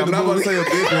Monique Mike, nigga in I'm the not movie. about to say a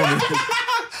big woman.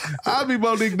 I'll be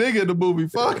Monique nigga in the movie.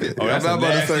 Fuck it. Oh, I'm that's not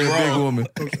about to say a nasty big role. woman.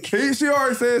 She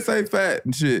already said say fat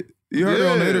and shit. You heard her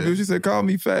on the Yeah. interview. She said, call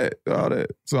me fat. All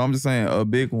that. So I'm just saying a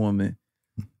big woman.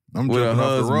 I'm with a jumping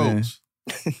off the husband. ropes.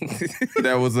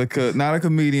 That was not a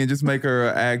comedian, just make her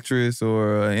an actress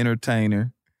or an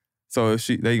entertainer. So if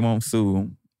they won't sue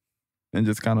him and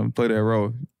just kind of play that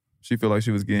role. She feel like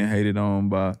she was getting hated on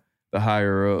by the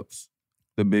higher ups,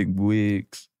 the big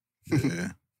wigs.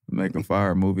 Yeah. Make a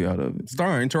fire movie out of it.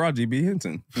 Starring Taraji B.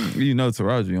 Henson. You know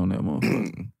Taraji on that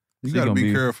motherfucker. You gotta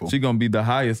be careful. She gonna be the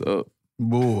highest up.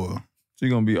 Boy. She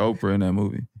gonna be Oprah in that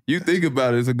movie. You think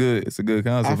about it, it's a good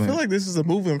concept. I feel like this is a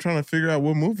movie. I'm trying to figure out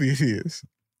what movie it is.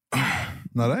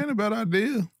 No, that ain't a bad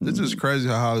idea. It's just crazy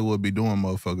how Hollywood be doing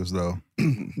motherfuckers, though.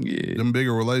 Yeah. Them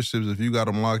bigger relationships, if you got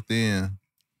them locked in.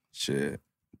 Shit.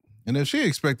 And if she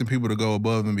expecting people to go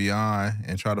above and beyond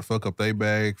and try to fuck up their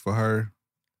bag for her,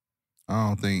 I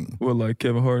don't think. What, like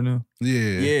Kevin Hart now?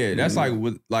 Yeah. Yeah, that's like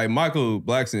Michael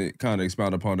Blackson kind of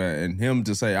expounded upon that, and him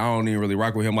to say, I don't even really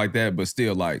rock with him like that, but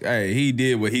still, like, hey, he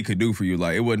did what he could do for you.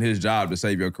 Like, it wasn't his job to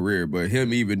save your career, but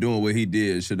him even doing what he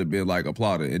did should have been, like,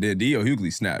 applauded. And then D.L.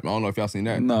 Hughley snapped. I don't know if y'all seen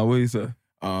that. Nah, what he say?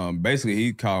 Basically,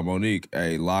 he called Monique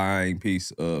a lying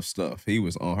piece of stuff. He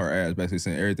was on her ass, basically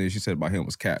saying everything she said about him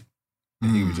was cap.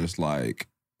 And he was just like,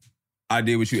 I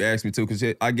did what you asked me to, because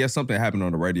I guess something happened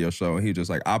on the radio show, and he was just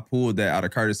like, I pulled that out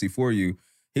of courtesy for you.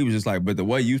 He was just like, but the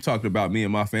way you talked about me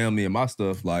and my family and my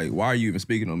stuff, like, why are you even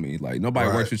speaking on me? Like, nobody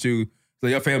works with you, so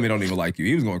your family don't even like you.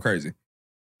 He was going crazy.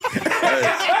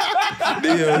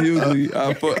 D.L. Hughley,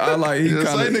 I like, he Yeah,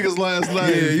 kind of say niggas last name.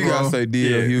 Yeah, you gotta say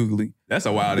D.L. Hughley. That's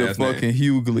a wild The ass name. fucking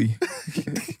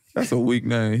Hughley. That's a weak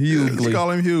name. Just Hughley. call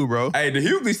him Hugh, bro. Hey, the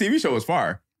Hughley TV show was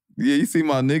fire. Yeah, you see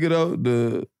my nigga though,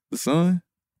 the son?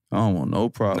 I don't want no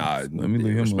problems. Nah, let me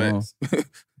leave him alone.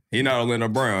 He not Orlando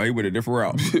Brown. He went a different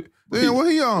route. Damn,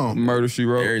 what he on? Murder, She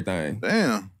Wrote. Everything.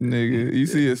 Damn. Nigga, you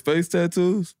see his face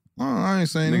tattoos? Oh, I ain't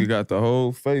seen Nigga him. got the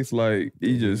whole face like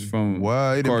he just from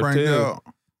Why he didn't prank Cartel. out?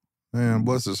 Damn,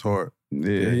 bless his heart.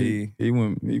 Yeah, he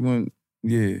went,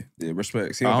 yeah. Yeah,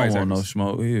 respect. See, I don't want no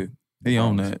smoke. He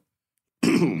on that.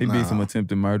 He beat some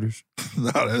attempted murders.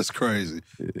 No, that's crazy.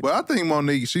 But I think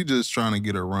Monique, she just trying to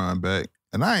get her run back.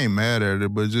 And I ain't mad at her,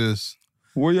 but just...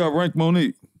 Where y'all rank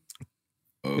Monique?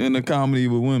 in the comedy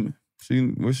with women.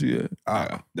 Where she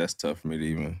at? That's tough for me to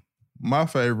even. My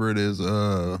favorite is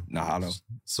Nahado.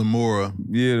 Samora.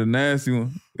 Yeah, the nasty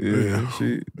one. Yeah,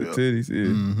 the titties.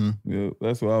 Yeah, yeah.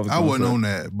 That's what I was. I wasn't on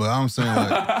that, but I'm saying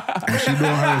like when she doing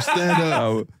her stand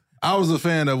up, I was a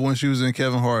fan of when she was in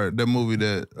Kevin Hart, that movie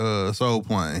that Soul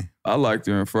Plane. I liked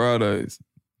her in Fridays.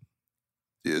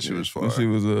 Yeah, she was fire. When she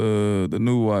was the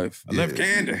new wife. I left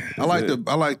Candy. I like the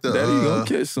Daddy, you gonna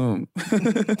catch some.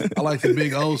 I like the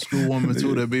big old school woman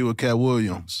too that be with Cat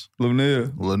Williams.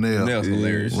 Linnell. Linnell's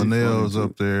hilarious. Linnell's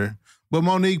up there. But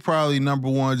Monique probably number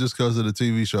one just because of the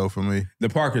TV show for me. The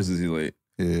Parkers is elite.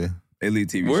 Yeah. Elite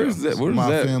TV Where's show. that? Where's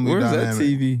that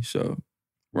TV show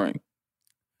rank?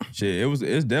 Shit,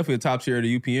 it's definitely a top tier of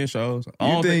the UPN shows.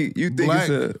 You think it's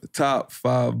a top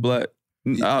 5 black?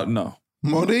 No.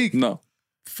 Monique? No.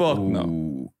 Fuck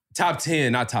no. Top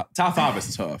 10, not top 5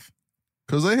 is tough.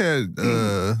 Cause they had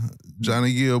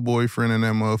Johnny Gill boyfriend in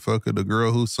that motherfucker, the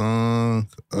girl who sung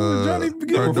Johnny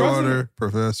Gill, her daughter,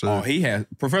 Professor. Oh,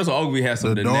 Professor Ogilvy has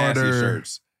some of the nasty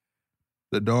shirts.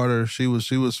 The daughter, she was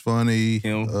funny.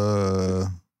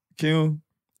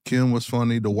 Kim was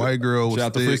funny. The white girl was Shout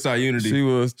out to thick. Freestyle Unity. She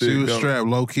was thick. She was strapped,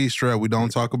 low key strapped. We don't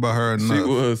talk about her enough. She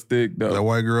was thick though. That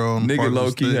white girl on the nigga Park low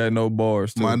was key thick. had no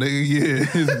bars too. My nigga, yeah.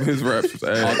 his raps was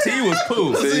ass. T was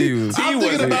cool. I'm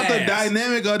thinking about the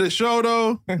dynamic of the show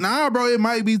though. Nah, bro, it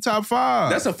might be top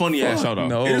 5. That's a funny ass show though.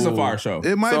 No. It is a fire show.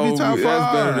 It might be top 5.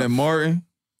 That's better than Martin.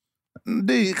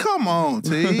 D, come on,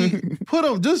 T. Put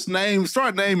them. Just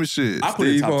start naming shit. I put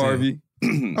it Steve top 10. Harvey.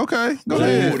 Okay, go Ooh,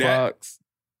 ahead. Fox.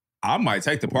 I might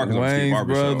take the Parkers over Steve Wayne's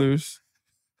Harvey brothers.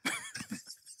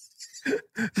 The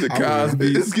It's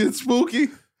Cosbys. getting spooky.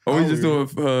 Are we just doing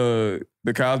the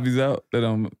Cosbys out? That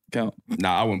don't count.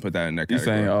 Nah, I wouldn't put that in that You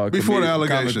category. saying Before the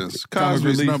allegations.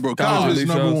 Cosby's number shows.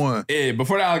 1. Yeah,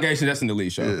 before the allegation, that's an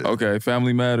elite show. Yeah. Okay,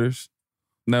 Family Matters.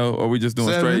 No, are we just doing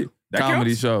 7? straight That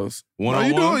comedy counts? shows?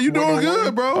 No, you doing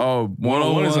good, bro. Oh,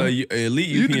 101 is 101. an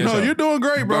elite UPN show. You're doing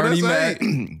great, bro. Bernie That's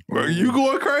 8. Bro, you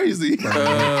going crazy.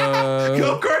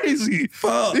 Go crazy.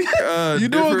 Fuck. You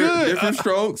doing good. Different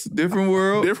strokes, different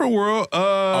world. Different world.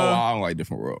 I don't like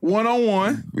Different World.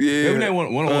 101. Yeah. Maybe name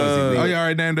 101 is elite. Oh, yeah, all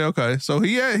right, named it. Okay. So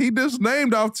he just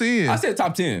named off 10. I said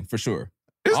top 10 for sure.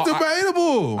 It's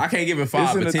debatable. I can't give it It's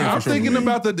 5, in but the 10 top for sure. I'm thinking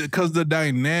about because the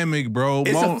dynamic, bro.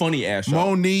 It's a funny ass show.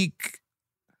 Monique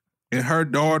and her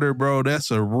daughter, bro. That's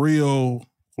a real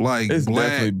It's black.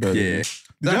 definitely better. Yeah. Did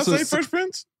y'all That's say a Fresh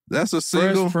Prince? That's a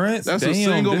single. Fresh Prince. That's Damn, a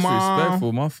single mom.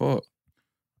 disrespectful. My fault.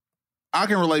 I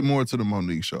can relate more to the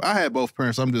Monique show. I had both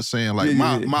parents. I'm just saying, like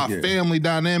my family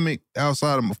dynamic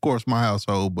outside of course, my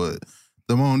household, but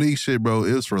the Monique shit, bro,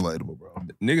 it's relatable, bro.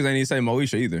 Niggas ain't even say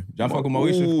Moesha either. Y'all fuck with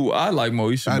Moesha? Ooh, I like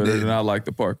Moesha I better did. than I like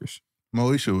the Parkers.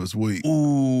 Moesha was weak.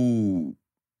 Ooh.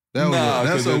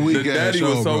 That's a weak the ass daddy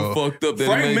show, was so bro. fucked up that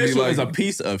Frank it made me Mitchell like is a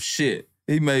piece of shit.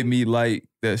 He made me like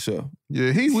that show.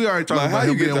 Yeah, we already talked Like, about how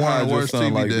you him get being to one hide of the your worst son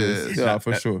TV like dads. this? Yeah,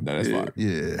 for sure. That's Yeah. fire.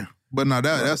 Yeah, but no,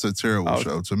 that's a terrible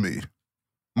show to me.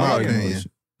 My I like opinion.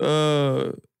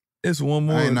 Moesha. It's one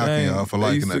more I ain't knocking thing y'all for that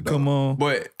liking used to that, though. come on.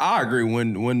 But I agree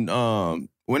when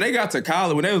they got to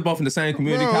college, when they was both in the same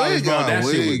community Bro, college, they bro, got that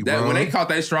shit was weak, that bro. when they caught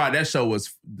that stride, that show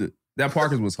was that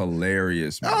Parkers was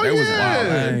hilarious, man. Oh, That was yeah.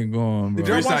 wild. I ain't going, bro. Did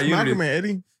y'all Freestyle watch Unity. Malcolm and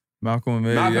Eddie? Malcolm and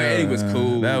Eddie. Malcolm and Eddie was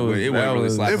cool, That was but it wasn't really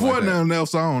slapping If like wasn't that. nothing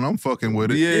else on, I'm fucking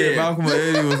with it. Yeah, Malcolm and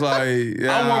Eddie was like,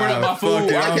 yeah, I'm warming up my food. fuck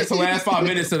it, I catch the last 5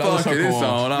 minutes of the other fuck show. it, it's come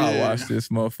on. I'll Yeah. watch this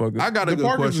motherfucker. I got a The good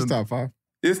Parkers question. is top 5.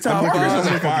 It's top Parkers is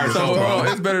a 5. fire So, show, bro.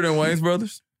 it's better than Wayne's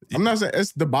Brothers. I'm not saying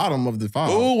it's the bottom of the 5.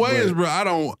 Oh, Wayne's, but bro. I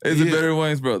don't. Is it better than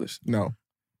Wayne's Brothers? No.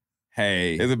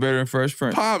 Hey, Is it better than Fresh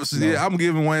Prince? Pops? No. Yeah, I'm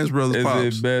giving Wayne's brothers Is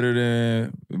pops. it better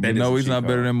than? That No, is he's a not cheat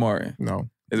better code. than Martin. No.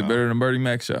 Is it better than Bertie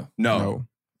Mac show? no. No.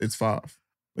 It's 5.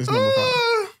 It's number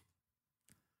 5.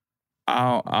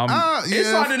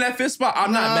 It's right in that fifth spot.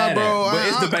 I'm not mad bro, at, but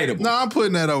it's debatable. No, I'm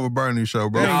putting that over Bernie's show,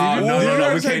 bro.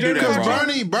 No, we can't do that, Because bro.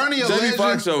 Bernie a Jamie legend.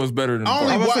 Foxx show was better than. I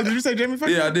only Parkers. wa- Did you say Jamie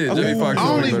Foxx? Yeah, I did. Okay. Jamie Foxx. I show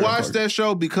was only better than watched Parkers. that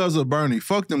show because of Bernie.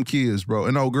 Fuck them kids, bro.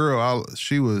 And old girl,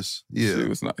 she was She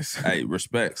was nice. Hey,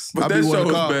 respects. But I that be show wanna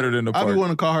was call- better than the I be Parkers.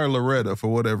 want to call her Loretta for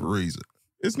whatever reason.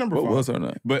 It's number What 5. was her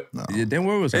name? But yeah, then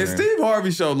where was her And name? Steve Harvey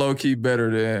show low key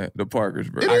better than the Parkers,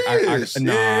 bro. It is.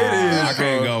 Nah, Yeah, it is, I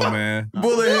can't bro. go, man.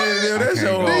 Bullethead, yeah, that can't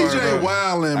show go. hard, DJ bro.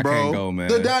 Wildin', bro. I can't go, man.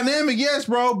 The dynamic, yes,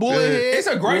 bro. Bullethead. It's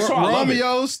a great show. I love it.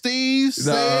 Romeo, Steve, Nah,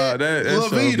 Sid, that show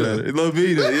Lavita. better.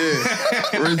 Lavita,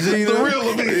 yeah. Regina. The real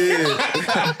Lavita.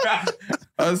 Yeah.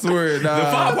 I swear, nah.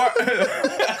 The 5 part.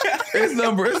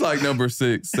 It's like number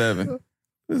 6, 7.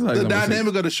 It's like The number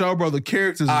dynamic of the show, bro. The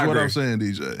characters is I what agree. I'm saying,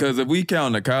 DJ. Because if we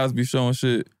count the Cosby show and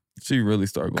shit, She really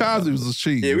started going. Cosby was a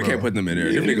cheat. Yeah, we bro. can't put them in there.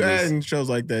 If Them you niggas add was- shows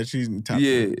like that, she's top.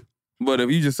 Yeah, but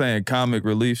if you just saying comic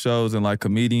relief shows and like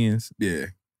comedians, yeah.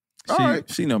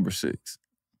 She number 6.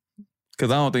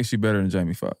 Because I don't think she better than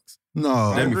Jamie Foxx.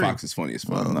 No. Jamie Foxx is funny as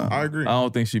fuck. No, I agree. I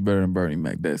don't think she better than Bernie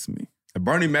Mac. That's me. The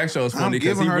Bernie Mac show is I'm funny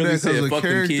because he giving her really that 'cause said of fuck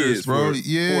them characters, kids bro. for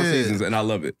Yeah. 4 seasons, and I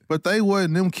love it. But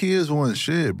them kids wasn't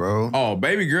shit, bro. Oh,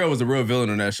 Baby Girl was the real villain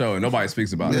on that show, and nobody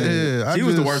speaks about it. Yeah, She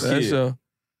was the worst That kid. show.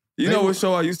 You know what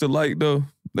show I used to like though?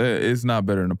 That it's not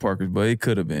better than the Parkers, but it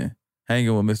could have been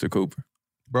Hanging with Mr. Cooper.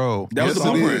 Bro, That was yes, the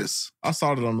it blueprint. is. I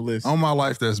saw it on the list. On my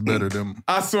life, that's better than.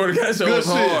 I swear to God, that show Good was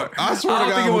shit. hard. I swear to don't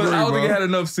God, think it was. I I don't agree, think it bro. had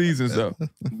enough seasons though.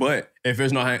 But if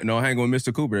there's no Hanging with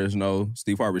Mr. Cooper, there's no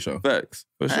Steve Harvey show. Facts.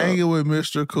 For sure. Hanging with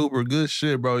Mr. Cooper, good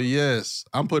shit, bro. Yes,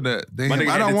 I'm putting that. Damn, My nigga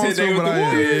I had don't the want 10 day to, with but the I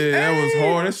am. Warriors. Yeah, that was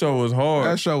hard. That show was hard.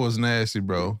 That show was nasty,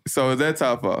 bro. So is that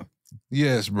top 5?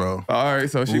 Yes, bro. All right,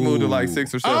 so she moved to like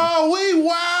 6 or 7. Oh,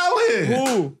 we wildin'.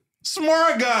 Who?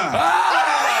 Smart guy.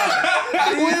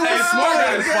 Hey, Smart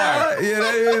Guy is fire. Yeah,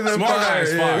 that is a Smart Guy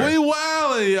is fire. We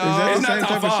wildin', y'all. that It's the not same top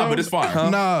type of 5, show? but it's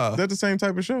fire. Nah. Is that the same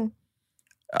type of show?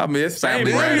 I mean, it's Same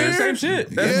family. brand, Matters. same shit.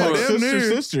 That's Yeah, what- damn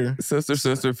near.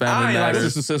 Sister. family I ain't like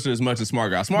matters. Sister as much as Smart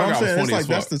Guy. But Smart I'm Guy was saying it's funny like as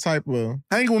that's fuck. the type of.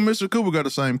 Hanging with Mr. Cooper got the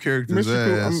same character as Mr.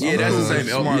 Cooper, ass. Yeah, that's the same.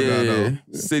 Smart guy, yeah, though.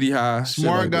 City High. shit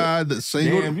Smart like guy that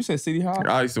single. Damn, you said City High? that.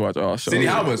 I used to watch all shows. City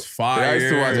High was fire. Yeah, I used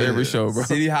to watch every show, bro.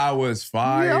 City High was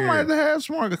fire. Yeah, I might have had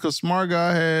Smart guy because Smart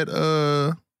guy had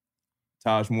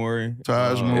Taj Mowry.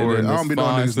 Taj And Mowry. then I don't be knowing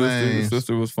Fine these sister, names. The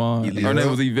sister was fine. Elite. Her name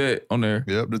was Yvette on there.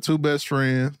 Yep, the two best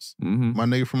friends. Mm-hmm. My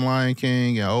nigga from Lion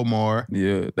King and Omar.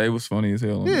 Yeah, they was funny as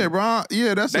hell. On Yeah, there. bro.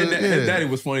 Yeah, that's His yeah. daddy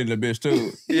was funny than the bitch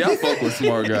too. Yeah, I fuck with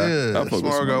Smart Guy. Yeah, I fuck with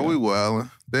Smart guy. We wildin'.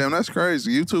 Damn, that's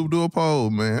crazy. YouTube do a poll,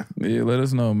 man. Yeah, let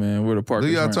us know, man. We're the Parkers.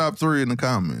 Do y'all rank. top 3 in the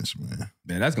comments, man.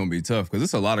 Man, that's gonna be tough because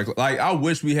it's a lot of like. I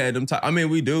wish we had them. I mean,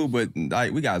 we do, but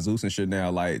like we got Zeus and shit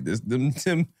now. Like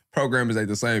them programmers ain't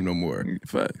the same no more.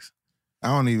 Facts. I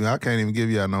can't even give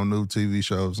y'all no new TV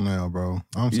shows now, bro.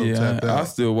 I'm so tapped I out.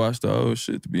 still watch the old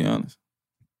shit, to be honest.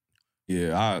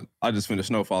 Yeah, I just finished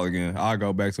Snowfall again. I'll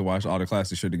go back to watch all the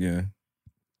classic shit again.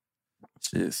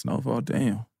 Shit, Snowfall,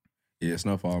 damn. Yeah,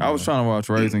 Snowfall. I was trying to watch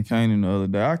Raising Kanan the other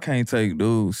day. I can't take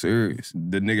dude serious.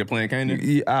 The nigga playing Kanan?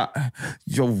 Yeah,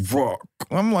 yo, Rock.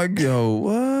 I'm like, yo,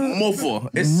 what? Moffa.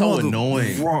 It's so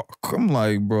annoying. Rock. I'm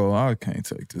like, bro, I can't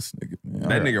take this nigga, man.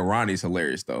 That nigga Ronnie's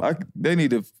hilarious though. They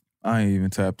need to, I ain't even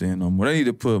tapped in no more. They need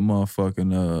to put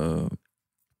motherfucking,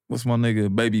 what's my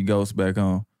nigga, Baby Ghost back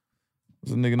on.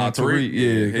 What's the nigga name? Tariq? Tariq?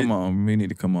 Yeah, Yeah, come on. We need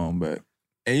to come on back.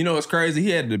 And you know what's crazy? He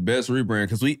had the best rebrand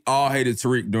because we all hated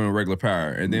Tariq during Regular Power.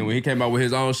 And then when he came out with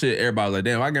his own shit, everybody was like,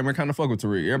 damn, I got me kind of fuck with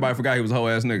Tariq. Everybody forgot he was a whole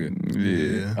ass nigga.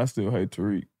 Yeah. I still hate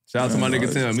Tariq. Shout out to my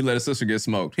nigga Tim. He let his sister get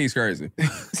smoked. He's crazy.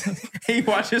 He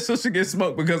watched his sister get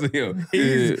smoked because of him.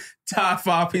 He's top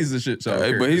 5 pieces of shit.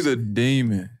 Hey, but he's a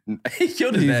demon. He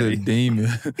killed his He's daddy. a demon.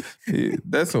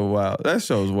 That's so wild. That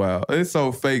show's wild. It's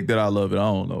so fake that I love it. I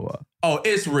don't know why. Oh,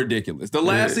 it's ridiculous. The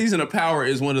last season of Power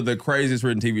is one of the craziest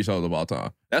written TV shows of all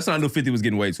time. That's when I knew 50 was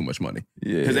getting way too much money.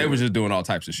 Yeah. Because they was just doing all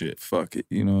types of shit. Fuck it.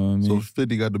 You know what I mean? So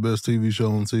 50 got the best TV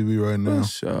show on TV right now.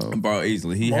 Show. Bro,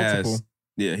 easily. He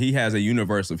has a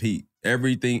universe of heat.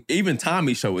 Everything, even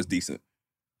Tommy's show is decent.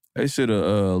 They should have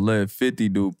let 50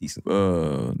 do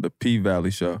the P Valley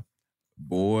show.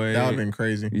 Boy. That would have been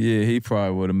crazy. Yeah, he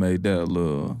probably would have made that a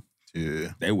little. Yeah.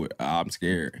 They would. I'm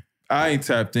scared. I ain't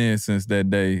tapped in since that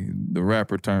day the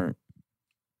rapper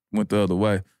went the other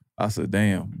way. I said,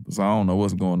 damn. So I don't know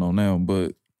what's going on now,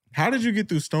 but. How did you get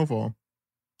through Snowfall?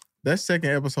 That second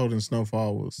episode in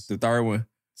Snowfall was the third one.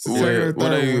 Where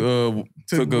they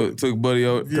took Buddy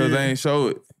out because they ain't show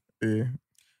it. Yeah.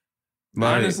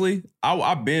 Honestly,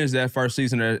 I binged that first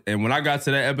season, and when I got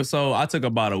to that episode, I took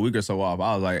about a week or so off.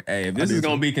 I was like, hey, if this is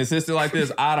going to be consistent like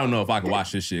this, I don't know if I can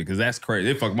watch this shit, because that's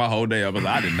crazy. It fucked my whole day up.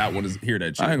 I did not want to hear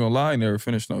that shit. I ain't gonna lie, I never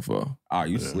finished Snowfall. Oh,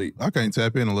 you sleep. I can't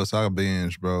tap in unless I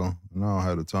binge, bro. And I don't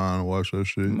have the time to watch that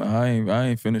shit. Nah, I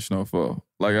ain't finished Snowfall.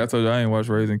 Like I told you, I ain't watched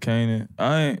Raising Kanan.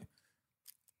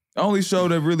 The only show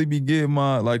that really be getting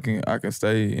I can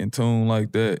stay in tune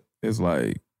like that is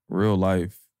like real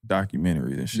life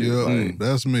documentaries and shit. Yeah, Like,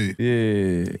 that's me.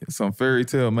 Yeah, some fairy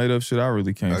tale made up shit. I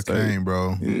really can't I stay. can't,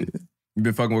 bro. Yeah. You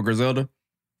been fucking with Griselda?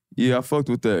 Yeah, I fucked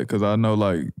with that because I know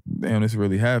like, damn, this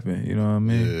really happened. You know what I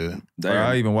mean? Yeah. Like,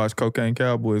 I even watched Cocaine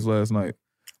Cowboys last night.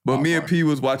 But me and P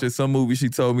was watching some movie she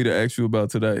told me to ask you about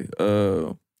today.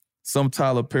 Some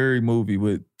Tyler Perry movie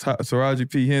with Taraji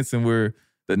P. Henson where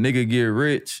the nigga get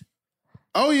rich.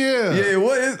 Oh yeah. Yeah,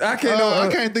 what is I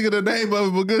can't think of the name of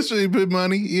it, but good shit, put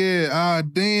money. Yeah.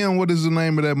 Damn, what is the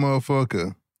name of that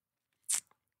motherfucker?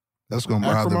 That's gonna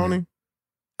bother me. Acrimony?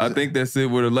 I think that's it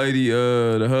where the lady,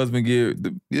 the husband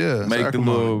make the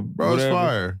little bro, it's whatever.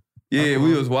 fire. Yeah,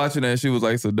 we was watching that. And she was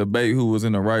like, it's a debate who was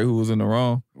in the right, who was in the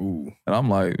wrong. Ooh. And I'm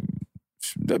like,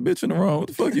 that bitch in the wrong. What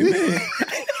the fuck you mean?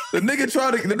 The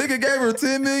nigga gave her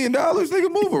 $10 million. Nigga,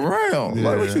 move around. Yeah.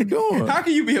 Like, what you doing? How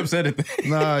can you be upset at that?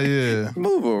 Nah, yeah.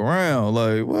 Move around.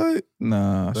 Like, what?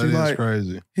 Nah. That She is like,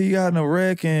 crazy. he got in a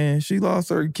wreck and she lost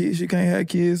her kids. She can't have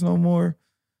kids no more.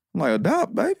 I'm like,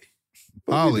 adopt, baby.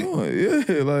 What you doing?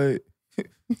 Yeah, like,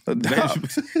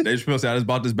 adopt. They supposed to say, I just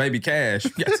bought this baby cash.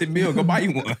 You got $10 million, go buy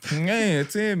you one. Man,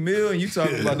 $10 million. You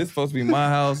talking about this supposed to be my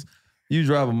house. You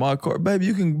driving my car. Baby,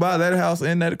 you can buy that house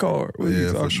and that car. What you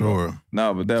Yeah, for sure. About?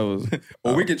 Nah, but that was...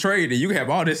 Or we can trade and you can have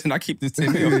all this and I keep this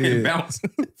 $10 million and bounce.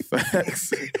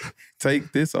 Facts.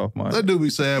 Take this off my... That do be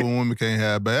sad when women can't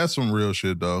have babies. That's some real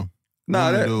shit, though.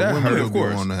 Nah, women that women hurt, do of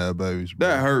course. want to have babies. Bro.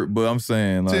 That hurt, but I'm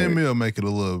saying like... 10 mil make it a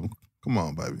little... Come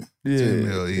on, baby. Yeah, 10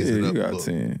 mil ease it you up a got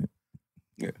little. 10.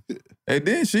 Yeah. And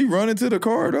then she run into the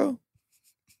car, though.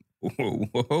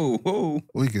 Whoa.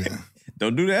 We can...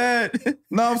 Don't do that.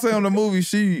 No, I'm saying on the movie,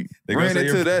 she ran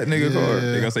into that nigga car.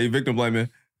 They gonna say you victim blaming.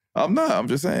 I'm not. I'm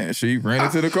just saying she ran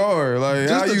into the car. Like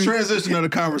Just how the you transition of the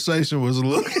conversation was a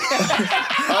little...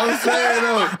 I was saying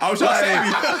though. I was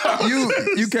trying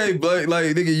like, you can't blame like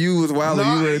nigga. You was wild. You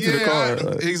ran into the car.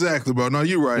 Like, Exactly, bro. No,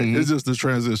 you're right. It's just the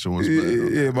transition was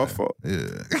bad. yeah, my fault.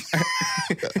 Yeah.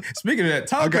 Speaking of that,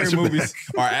 Tyler got Perry your movies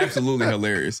are absolutely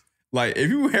hilarious. Like, if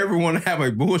you ever want to have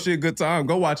a bullshit good time,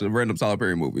 go watch a random Tyler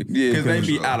Perry movie. Yeah, Because they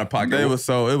be out of pocket. It was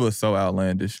so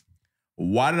outlandish.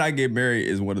 Why Did I Get Married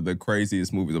is one of the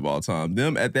craziest movies of all time.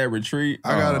 Them at that retreat.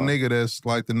 I got a nigga that's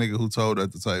like the nigga who told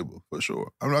at the table, for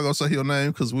sure. I'm not gonna say your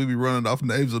name because we be running off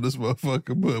names of this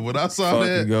motherfucker, but when I saw Fucking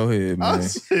that, go ahead, man. I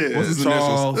said, What's his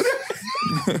Charles.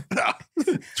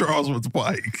 Charles with the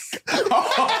pike. It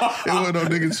wasn't no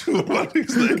nigga too. My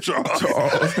nigga's name Charles.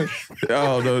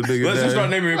 Oh no, nigga. Let's just start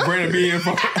naming it Brandon B. and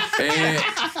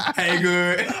Hey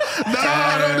Good.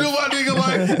 Nah, don't do my nigga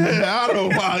like that. I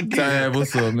don't pocket. Tab,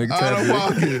 what's up, nigga? I don't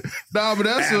pocket. Nah, but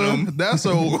that's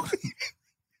a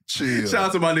chill. Shout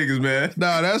out to my niggas, man.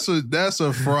 Nah, that's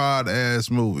a fraud ass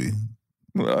movie.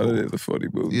 Well, that is a funny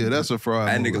movie. Yeah, that's a fraud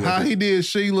That movie. nigga How lived he did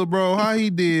Sheila, bro. How he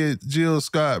did Jill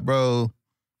Scott, bro.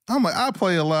 I'm like, I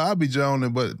play a lot. I be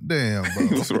joning, but damn, bro.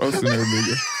 He was roasting that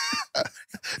nigga.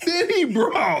 Then he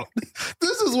brought.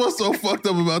 This is what's so fucked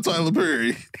up about Tyler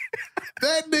Perry.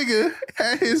 That nigga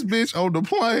had his bitch on the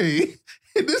plane,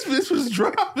 and this bitch was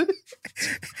driving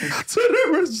to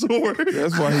the resort.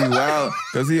 That's why he wild,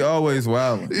 because he always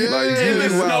wilding. Yeah. Like, In the he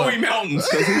snowy wildin'. mountains.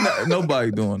 Because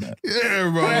nobody doing that. Yeah,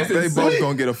 bro. They both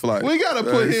gonna get a flight. We gotta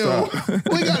put Hey, him. stop.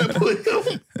 We gotta put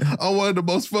him on one of the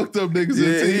most fucked up niggas in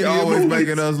Yeah, TV he always movies.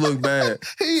 making us look bad.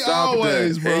 He Stop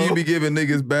always, that. bro. And you be giving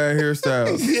niggas bad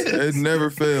hairstyles. Yes. It never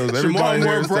fails. Everybody's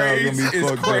Jamal Moore hairstyle gonna braids be is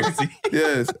fucked crazy. up.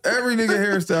 Yes, every nigga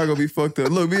hairstyle gonna be fucked up.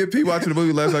 Look, me and P watching the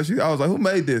movie last night. I was like, who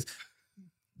made this?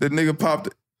 The nigga popped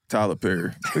it. Tyler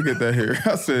Perry. Look at that hair.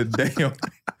 I said, damn,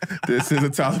 this is a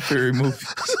Tyler Perry movie.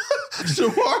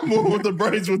 Shamar Moore with the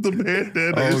braids with the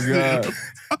bandana. Oh, God.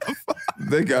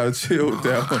 They gotta chill with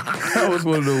that one. That was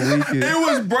one of the weakest. It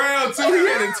was brown, too. He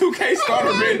had a 2K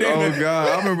starter bandana. Oh, God.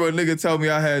 I remember a nigga told me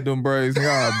I had them braids. Nigga,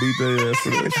 I beat their ass for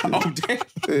that shit. Oh, damn.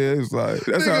 Yeah, it was like,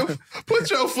 that's how. Nigga,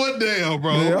 put your foot down,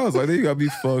 bro. Yeah, I was like, they gotta be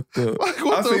fucked up. Like,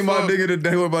 what I the seen my fuck? nigga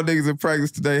today, one of my niggas in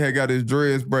practice today had got his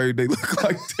dreads braided. They look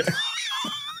like that.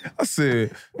 I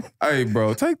said, hey,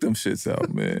 bro, take them shits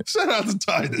out, man. Shout out to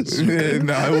Titus. Man,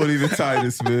 nah, it wasn't even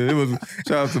Titus, man. It was,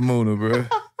 shout out to Muna, bro.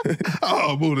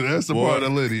 Oh, Buddha, that's the part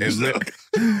of Liddy. And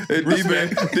D-Man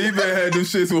had them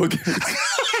shits working.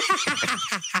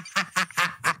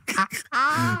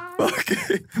 Fuck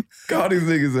it. Call these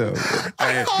niggas out.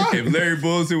 Hey, if Larry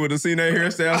Bullshit would have seen that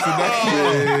hairstyle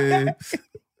today. Yeah.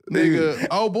 Nigga,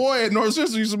 oh boy, at North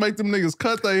Central used to make them niggas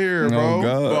cut their hair, bro. Oh,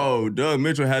 God. Bro, Doug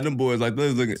Mitchell had them boys like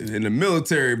those looking in the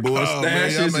military, boys. Oh,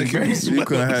 man, y'all Stashes and making me grease. You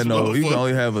couldn't have no, you motherfucker. could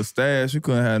only have a stash. You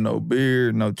couldn't have no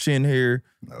beard, no chin hair.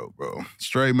 No, bro.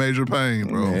 Straight major pain,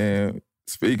 bro. Man,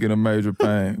 speaking of major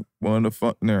pain, one of the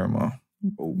fun, never mind.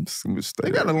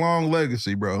 They got a long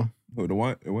legacy, bro. Who, the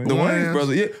one? The Wayans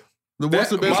brother, yeah. What's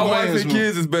the best My Wife Wayans and movie?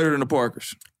 Kids is better than the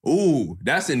Parkers. Ooh,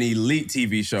 that's an elite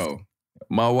TV show.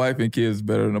 My Wife and Kids is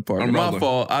better than the Parkers. I'm My rolling.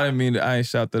 fault. I didn't mean to. I ain't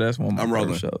shout that. That's one of my I'm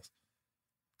rolling. favorite shows.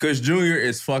 Because Junior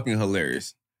is fucking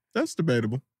hilarious. That's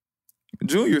debatable.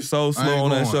 Junior's so slow on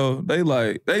that show. They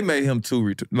made him too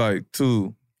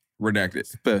redacted,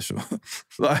 special.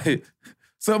 Like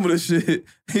some of the shit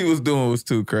he was doing was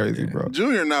too crazy, bro.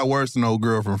 Junior not worse than old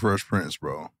girl from Fresh Prince,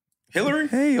 bro. Hillary?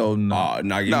 Hell no. Oh,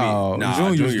 nah, give no, me. Nah,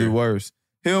 Junior's Junior. the worst.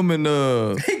 Him and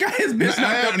He got his bitch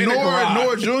knocked up in the garage.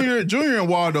 Nor Junior and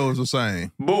Waldo is the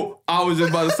same. Boom. I was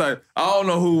just about to say, I don't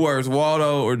know who worse,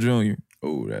 Waldo or Junior.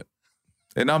 Oh, that.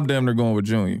 And I'm damn near going with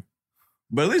Junior.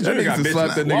 But at least Junior got bitch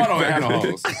slapped that knocked. nigga Waldo ain't back. had no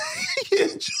hoes.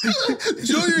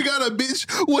 Junior got a bitch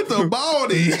with a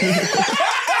baldy.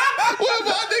 When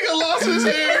my nigga lost his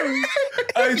hair.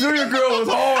 Hey, Junior girl was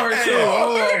hard,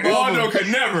 too. Waldo could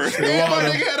never. Yeah, my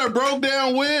nigga had a broke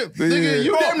down whip. Nigga,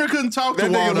 you damn near couldn't talk to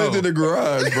That nigga Waldo. lived in the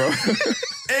garage, bro.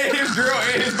 And his girl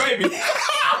and his baby.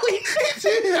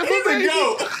 He's a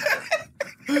goat.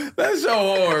 That's so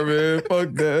hard, man.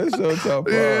 Fuck that. That's so top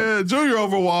five. Yeah, Junior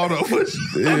over Waldo. That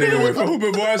nigga went from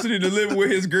hooping varsity to living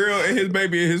with his girl and his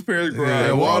baby in his parents' garage.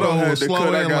 Yeah, Waldo had the slow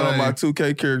cut I in got lane. on my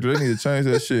 2K character. They need to change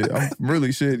that shit. I'm really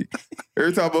shitty.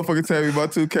 Every time motherfucker tell me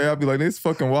about 2K, I'll be like, this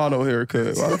fucking Waldo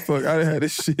haircut. Why the fuck I didn't have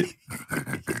this shit? Them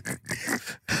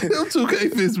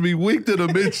 2K fits be weak to the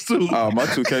bitch, too. Oh, my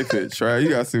 2K fit. Try. You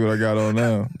gotta see what I got on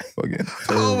now. Fucking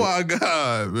Oh, my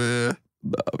God, man.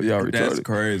 Nah, y'all retarded. That's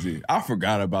crazy. I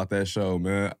forgot about that show,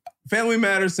 man. Family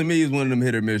Matters to me is one of them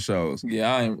hit or miss shows.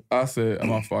 Yeah, I said,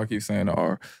 my fault. I keep saying the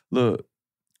R. Look,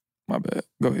 my bad.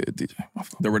 Go ahead, DJ. My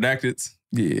fault. The Redacteds.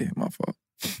 Yeah, my fault.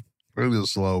 Really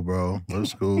slow, bro.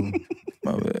 That's cool.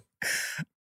 My bad.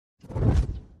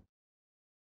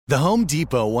 The Home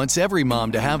Depot wants every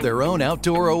mom to have their own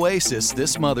outdoor oasis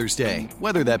this Mother's Day,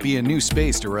 whether that be a new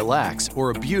space to relax or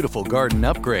a beautiful garden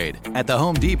upgrade. At the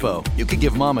Home Depot, you could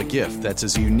give mom a gift that's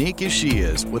as unique as she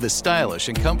is, with a stylish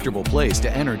and comfortable place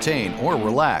to entertain or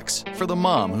relax for the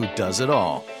mom who does it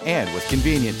all. And with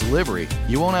convenient delivery,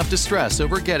 you won't have to stress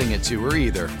over getting it to her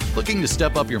either. Looking to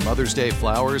step up your Mother's Day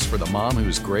flowers for the mom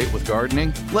who's great with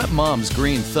gardening? Let Mom's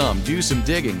Green Thumb do some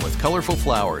digging with colorful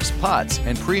flowers, pots,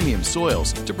 and premium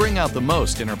soils to bring out the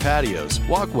most in her patios,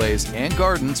 walkways, and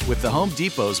gardens with the Home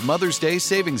Depot's Mother's Day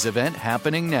Savings Event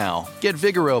happening now. Get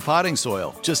Vigoro potting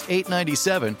soil, just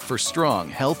 $8.97 for strong,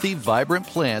 healthy, vibrant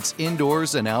plants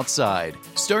indoors and outside.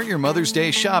 Start your Mother's Day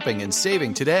shopping and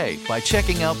saving today by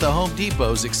checking out the Home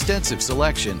Depot's extensive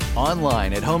selection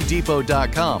online at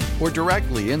homedepot.com or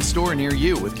directly in store near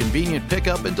you with convenient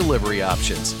pickup and delivery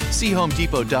options. See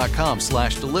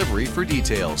homedepot.com/delivery for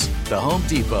details. The Home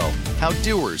Depot. How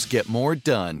doers get more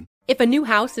done. If a new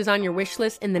house is on your wish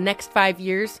list in the next 5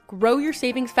 years, grow your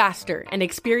savings faster and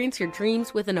experience your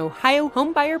dreams with an Ohio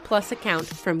Homebuyer Plus account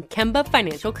from Kemba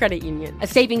Financial Credit Union. A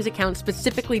savings account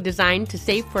specifically designed to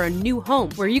save for a new home,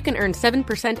 where you can earn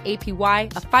 7% APY,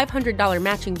 a $500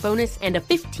 matching bonus, and a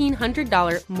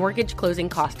 $1,500 mortgage closing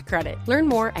cost credit. Learn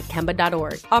more at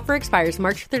Kemba.org. Offer expires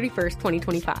March 31st,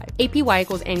 2025. APY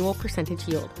equals annual percentage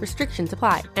yield. Restrictions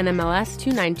apply. NMLS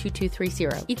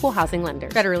 292230. Equal housing lender.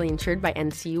 Federally insured by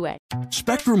NCUA.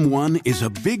 Spectrum One is a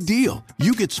big deal.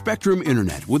 You get Spectrum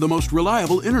Internet with the most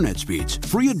reliable internet speeds,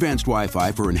 free advanced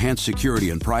Wi-Fi for enhanced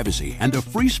security and privacy, and a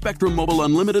free Spectrum Mobile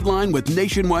Unlimited line with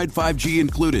nationwide 5G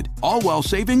included, all while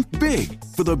saving big.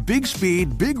 For the big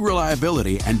speed, big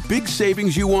reliability, and big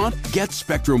savings you want, get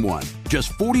Spectrum One.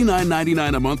 Just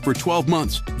 $49.99 a month for 12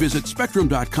 months. Visit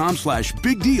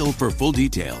spectrum.com/big deal for full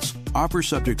details. Offer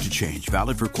subject to change.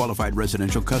 Valid for qualified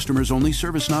residential customers only.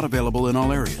 Service not available in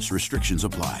all areas. Restrictions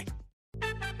apply.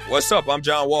 What's up? I'm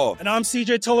John Wall. And I'm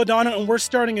CJ Toledano, and we're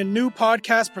starting a new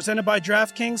podcast presented by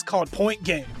DraftKings called Point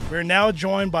Game. We're now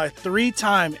joined by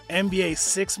three-time NBA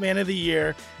Sixth Man of the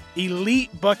Year,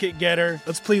 elite bucket getter.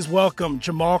 Let's please welcome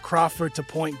Jamal Crawford to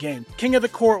Point Game. King of the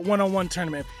Court one-on-one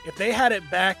tournament. If they had it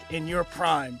back in your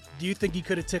prime, do you think he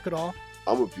could have took it all?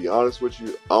 I'm going to be honest with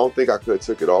you. I don't think I could have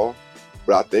took it all,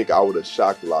 but I think I would have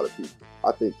shocked a lot of people.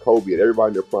 I think Kobe and everybody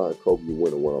in their prime, Kobe would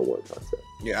win a one-on-one contest.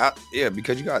 Yeah,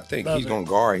 because you got to think, he's going to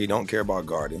guard. He don't care about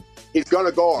guarding. He's going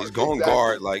to guard. He's going to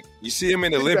guard. Like, you see him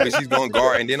in the Olympics, he's going to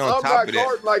guard. And then on top of that. I'm not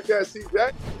guarding like that, see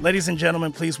that? Ladies and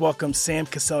gentlemen, please welcome Sam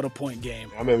Cassell to Point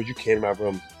Game. I remember you came out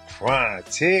from crying,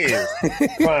 tears.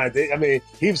 Crying. I mean,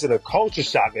 he was in a culture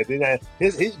shock. And then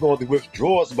he's going through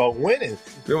withdrawals about winning.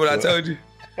 Remember what I told you?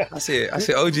 I said,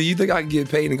 OG, you think I can get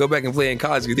paid and go back and play in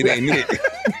college because it ain't it?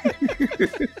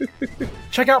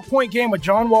 Check out Point Game with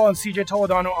John Wall and CJ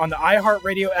Toledano on the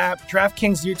iHeartRadio app,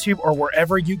 DraftKings YouTube, or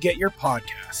wherever you get your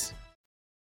podcasts.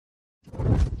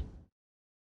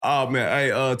 Oh, man.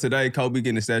 Hey, today, Kobe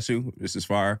getting a statue. This is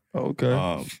fire. Okay.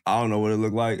 I don't know what it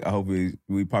looked like. I hope we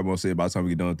probably won't see it by the time we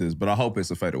get done with this, but I hope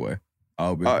it's a fadeaway. I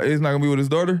hope He's not going to be with his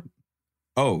daughter?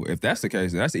 Oh, if that's the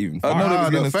case, that's even fire. I know they was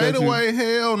getting the a statue. fadeaway,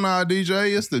 hell nah,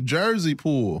 DJ. It's the jersey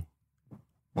pull.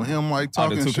 When him like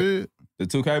talking shit. The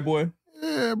 2K boy?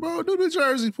 Yeah, bro, do the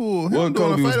jersey pull. Him What doing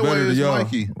Kobe a was fadeaway better to is y'all?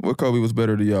 Mikey. What Kobe was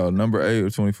better to y'all? Number 8 or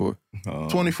 24?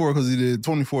 24 because he did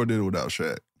 24 did it without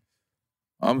Shaq.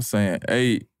 I'm saying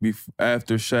 8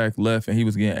 after Shaq left and he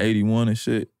was getting 81 and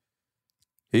shit.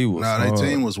 He was their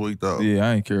team was weak though. Yeah,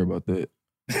 I ain't care about that.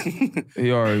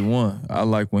 He already won. I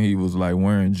like when he was like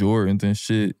wearing Jordans and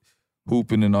shit,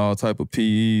 hooping in all type of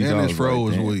PEs. And his fro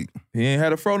was weak. He ain't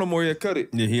had a fro no more. He had cut it.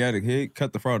 Yeah, he had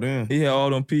cut the fro down. He had all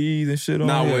them PEs and shit on.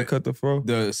 Nah, He had what- cut the fro.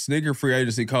 The sneaker free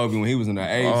agency Kobe when he was in the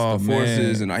A's, Oh, the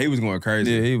Forces, man. and he was going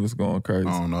crazy. Yeah, he was going crazy.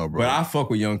 I don't know, bro. But I fuck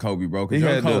with young Kobe, bro, because He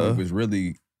young had Kobe the- was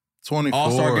really 24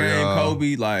 All-Star game y'all.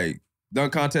 Kobe, like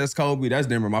dunk contest Kobe. That's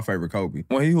never my favorite Kobe.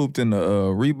 When he hooped in the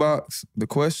Reeboks, the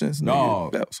questions, No,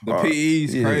 nigga, that was the hard.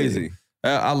 PE's Yeah. crazy.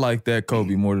 I like that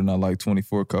Kobe more than I like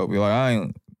 24 Kobe.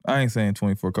 Like I ain't saying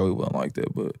 24 Kobe wasn't like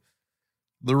that, but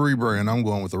The rebrand. I'm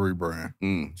going with the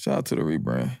rebrand. shout out to the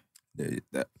rebrand.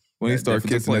 Yeah, When he that started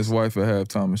definitely kissing his wife at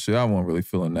halftime and shit, I wasn't really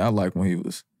feeling that. I like when he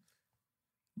was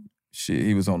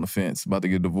on the fence about to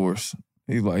get divorced.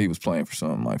 He was playing for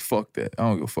something. Like, fuck that. I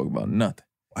don't give a fuck about nothing.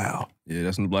 Wow. Yeah,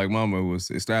 that's when the Black Mama was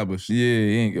established. Yeah,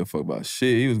 he ain't give a fuck about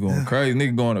shit. He was going crazy.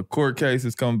 Nigga going to court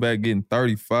cases, coming back getting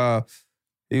 35.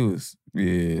 He was,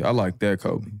 I like that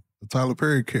Kobe. The Tyler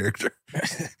Perry character.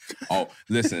 Oh,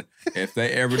 listen, if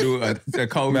they ever do a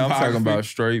Kobe, Man, I'm talking biography, about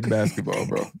straight basketball,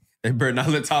 bro. they better not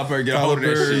let Tyler Perry get a Tyler hold of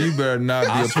that Perry, shit. you better not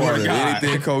I be a swear part to of God.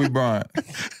 anything Kobe Bryant.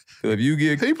 If you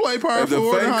get He played power if the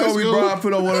forward in fake high Kobe school. Bryant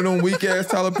put on one of them weak ass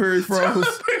Tyler Perry froze.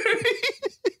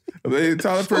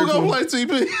 Tyler Perry Who gonna play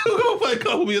TP? Who gonna play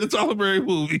Kobe in the Tyler Perry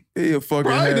movie? He a fucking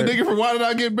Bryant, the had- nigga from Why Did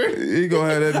I Get Married? He gonna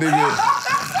have that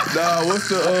nigga. Nah, what's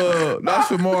the not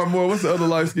Shamar Moore? What's the other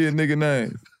light skinned nigga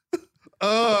name?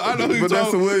 I know who you're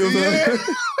Vanessa talking- Williams. Yeah. Damn,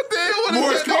 what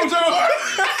Boris is that?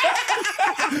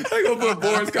 They gonna put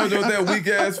Boris Kojo with that weak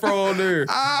ass fro on there.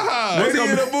 Was he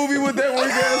in a movie with that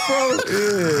weak ass fro?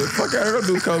 Yeah, fuck out here, don't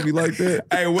do Kobe like that.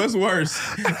 Hey, what's worse?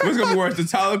 What's gonna be worse, the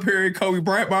Tyler Perry Kobe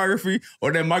Bryant biography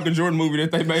or that Michael Jordan movie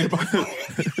that they made about him?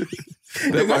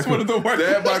 That's one of the worst.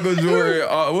 That Michael Jordan.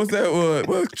 What's that?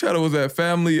 What channel was that?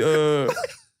 Family. I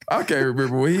can't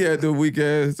remember when he had the weak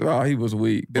ass. Oh, he was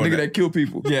weak. The nigga that killed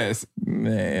people. Yes,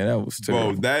 man, that was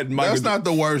terrible. Bro, that Michael. That's not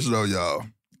the worst though, y'all.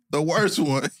 The worst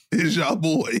one is y'all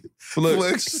boy. Look,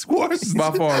 Flex Sports.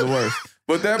 by far the worst.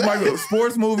 But that Michael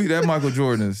sports movie, that Michael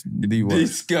Jordan is the worst.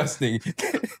 Disgusting.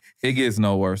 It gets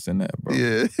no worse than that, bro.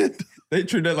 Yeah. They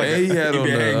treat that like And he a had on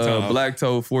NBA hang the time. Black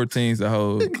Toe 14s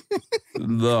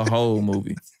the whole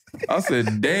movie. I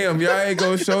said, damn, y'all ain't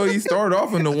gonna show he started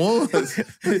off in the ones.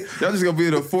 Y'all just gonna be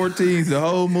in the 14s the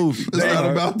whole movie. It's not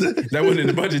about that. That wasn't in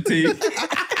the budget, T.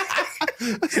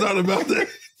 It's not about that.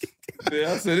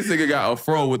 Yeah, I said, this nigga got a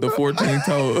fro with the 14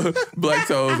 black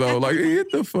toes on. Like,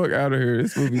 get the fuck out of here.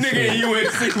 This movie Nigga in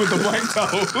UNC with the black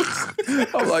toes.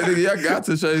 I'm like, nigga, y'all got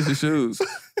to change the shoes.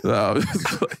 So I was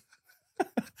just like,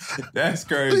 That's These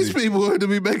crazy. people who to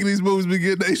be making these movies be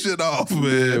getting their shit off, man.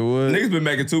 Niggas been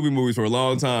making Tubi movies for a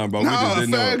long time, bro. We just Nah,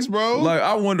 didn't facts, know. bro. like,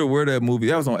 I wonder where that movie,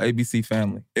 that was on ABC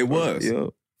Family. It was. Yeah.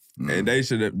 And they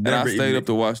should have And I never stayed even- up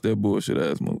to watch that bullshit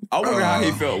ass movie. I wonder how he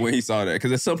felt when he saw that,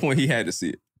 because at some point he had to see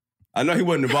it. I know he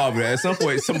wasn't involved with that. At some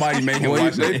point, somebody made him When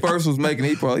watch they it. first was making it,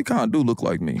 he probably kind of do look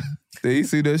like me. Did he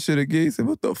see that shit again? He said,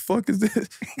 what the fuck is this?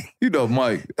 You know,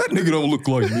 Mike, that nigga don't look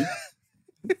like me.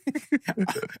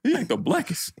 He ain't the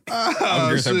blackest.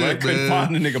 I'm just like, I couldn't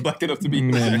find a nigga black enough to be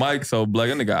Man, Mike so black.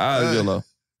 That nigga eyes yellow.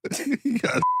 He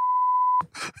got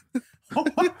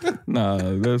Nah,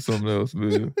 that's something else,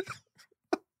 man.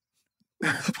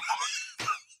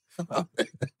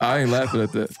 I ain't laughing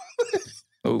at that.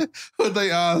 Oh, but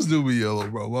they eyes do be yellow,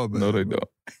 bro. My bad. no, they don't.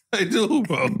 They do,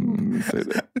 bro. Say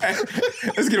that.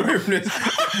 Let's get away from this.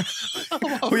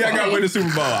 Who y'all got win the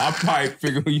Super Bowl? I probably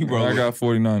figure who you roll I with. got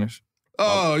 49ers.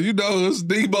 Oh, you know, it's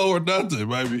Debo or nothing,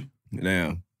 baby.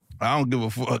 Damn. I don't give a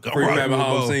fuck. I'm Free rocking with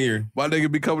Mahomes both. Senior. My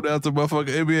nigga be coming down to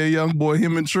motherfucking NBA young boy,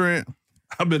 him and Trent.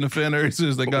 I've been a fan ever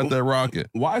since they got that rocket.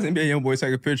 Why is NBA young boy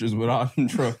taking pictures with all them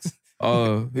trucks?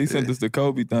 He sent us the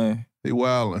Kobe thing. He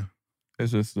wildin'.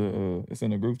 It's just it's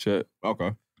in the group chat.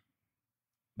 Okay.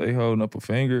 They holding up a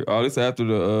finger. Oh, this after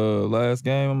the last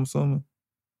game, I'm assuming.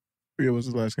 Yeah, what's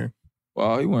his last game?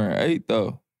 Wow, he wearing 8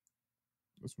 though.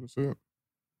 That's what's up.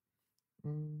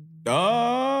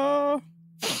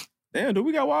 Damn, do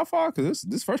we got Wi-Fi? Because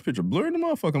this first picture blurred the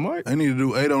motherfucker, Mike. They need to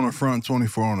do 8 on the front,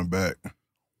 24 on the back.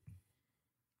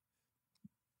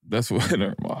 That's what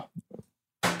never mind.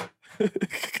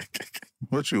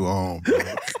 What you on, bro?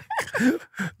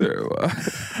 There,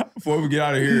 Before we get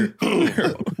out of here.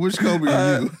 Which Kobe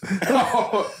are you?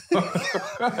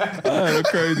 I had a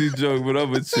crazy joke, but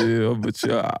I'm a chill.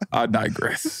 I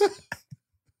digress.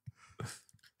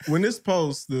 When this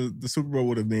post, the Super Bowl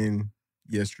would have been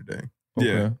yesterday.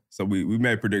 Yeah. So we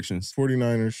made predictions.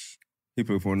 49ers He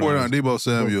put 49. Debo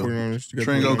Samuel.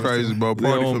 Train go crazy, bro.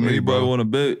 Party for me, Anybody bro. want to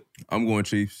bet? I'm going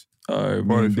Chiefs. All right,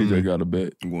 Party man. for DJ me. got a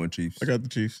bet. I'm going Chiefs. I got the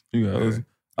Chiefs. You got us.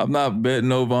 I'm not betting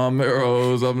no Von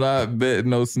Meros. I'm not betting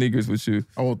no sneakers with you.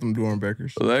 I want them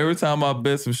Dornbeckers. Well, every time I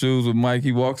bet some shoes with Mike,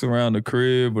 he walks around the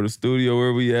crib or the studio,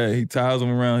 wherever we at. He ties them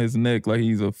around his neck like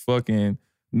he's a fucking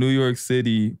New York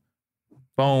City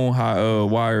phone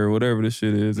wire, whatever this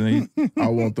shit is. And I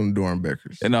want them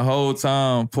Dornbeckers. and the whole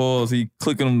time, pause, he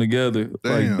clicking them together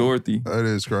like Damn. Dorothy. That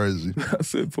is crazy. I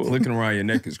said, pause. Clicking around your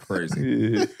neck is crazy.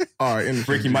 Yeah. All right, in the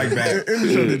Freaky Mike back. In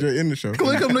the show, DJ. In the show.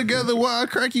 Click them together while I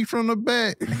crack you from the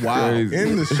back. Wow. Crazy.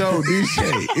 In the show,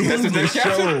 DJ. In the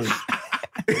show.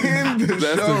 In the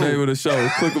That's show. the name of the show.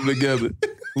 Click them together.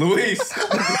 Luis.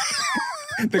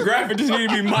 The graphic just need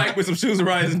to be Mike with some shoes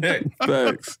around his neck.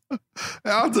 Thanks.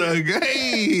 I'll take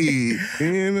hey.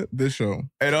 In the show.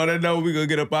 And on that note, we gonna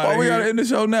get up out Oh, of we here. gotta end the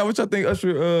show now. What y'all think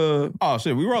Usher Oh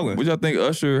shit, we rolling. what y'all think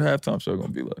Usher halftime show gonna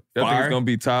be like? Y'all think Fire. it's gonna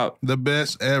be top? The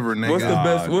best ever, nigga. What's the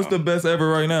best? no. What's the best ever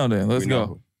right now? Then let's We go.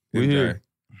 know. We here.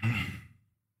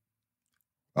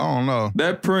 I don't know.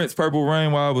 That Prince Purple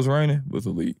Rain while it was raining was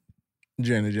elite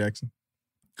Janet Jackson.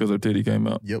 because her titty came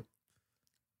out. Yep.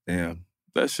 Damn.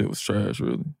 That shit was trash,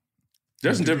 really.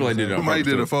 Justin Timberlake did it on Mike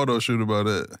purpose, did a too. photo shoot about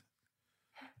that.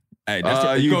 Hey,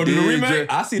 that's you gonna do the remake?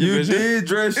 I see the You vision. did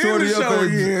dress In Shorty the up show as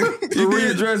again. you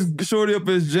did dress Shorty up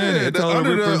as Janet. Yeah, and tell her to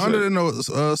rip her under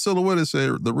shit. the silhouette it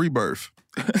said the rebirth.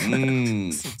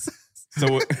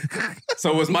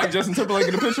 So was Mike Justin Timberlake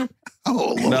in the picture?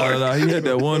 Oh Lord. No, he had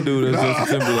that one dude that's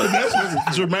Justin Timberlake.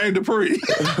 That's Jermaine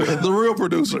Dupri, the real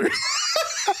producer.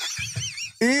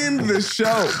 In the show.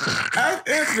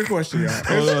 Answer the question, y'all.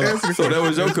 Answer the So that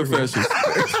was your confession.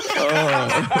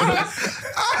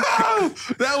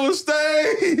 That was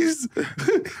Stays.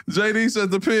 JD said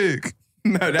the pig.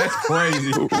 No, that's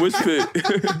crazy. Which pig?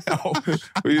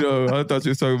 You know, I thought you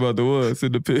was talking about the ones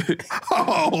in the pig.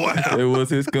 Oh wow. It was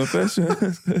his confession.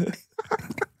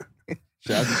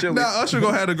 Shout out to Chili. Now Usher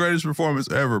gonna have the greatest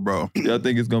performance ever, bro. Y'all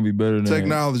think it's gonna be better than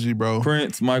Technology, bro.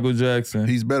 Prince, Michael Jackson,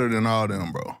 He's better than all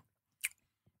them, bro.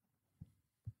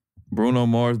 Bruno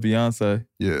Mars, Beyonce?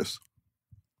 Yes.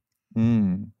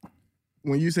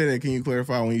 When you say that, can you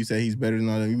clarify when you say he's better than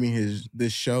all them? You mean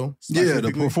this show? Yeah, the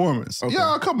specifically? performance. Okay.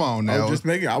 Yeah, come on now. Just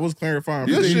make it. I was clarifying.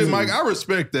 Your for shit, you. Mike. I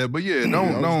respect that, but yeah,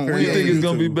 don't. You think it's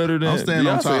gonna be YouTube. better than I'm standing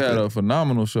on Beyonce top had of it. a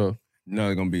phenomenal show. No,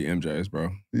 it's gonna be MJ's, bro.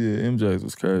 Yeah, MJ's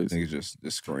was I crazy. think it's just the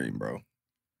scream, bro.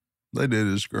 They did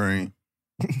his screen.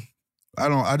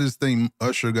 I just think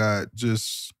Usher got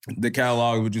just The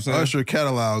catalog, what you saying? Usher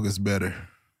catalog is better.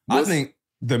 I think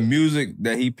the music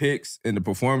that he picks and the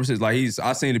performances, like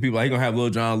I seen the people, like he gonna have Lil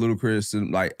Jon, Ludacris,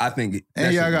 and like I think.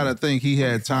 And y'all gotta think he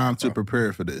had time to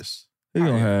prepare for this. He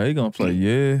gonna play.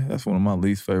 Yeah, that's one of my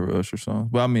least favorite Usher songs.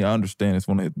 But I mean, I understand it's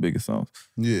one of his biggest songs.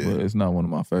 Yeah. But it's not one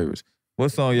of my favorites.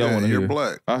 What song y'all Yeah, want to You're hear?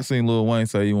 Black. I seen Lil Wayne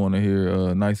say you want to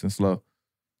hear Nice and Slow.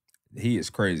 He is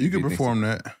crazy. You if can he thinks perform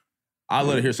it. that. I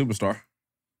let it hear Superstar.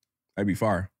 That'd be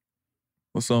fire.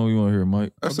 What song you want to hear,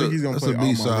 Mike? I think he's gonna play all my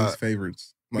least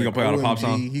favorites. He gonna play all the pop OMG,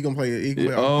 songs? He gonna play. He can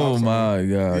play Yeah, all the pop my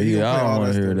songs. God. he gonna Yeah, play I all don't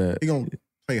want to hear stuff. that. He gonna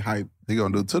play hype. He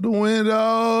gonna do to the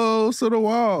window, to the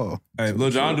wall. Hey, Lil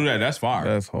Jon do that. That's fire.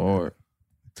 That's hard.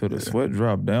 To the sweat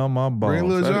drop down my balls. Bring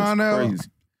Lil That is Jon out. crazy.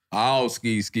 All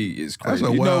ski is That's crazy.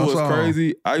 a You know wild what's song.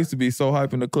 crazy? I used to be so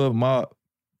hype in the club.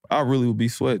 I really would be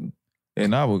sweating,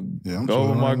 and I would I'm go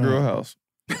over sweating my right now. girl house.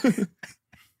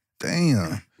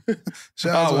 Damn.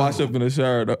 I'll wash up in the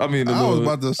shower. Though. I mean, I was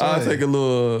about to say. I'll take a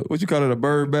little, what you call it, a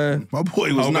bird bath? My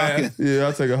boy was Whole knocking. bath? Yeah,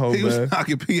 I'll take a whole He was bath.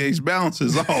 knocking pH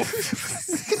balances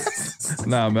off.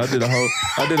 Nah, man, I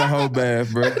did a whole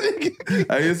bath, bro. Hey,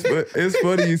 it's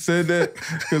funny you said that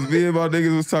because me and my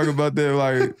niggas was talking about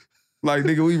that. Like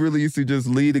nigga, we really used to just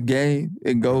leave the game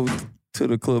and go to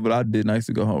the club, but I didn't. I used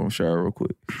to go home and shower real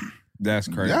quick. That's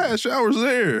crazy. I had showers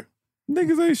there.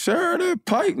 Niggas ain't shower that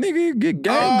pipe, nigga. Get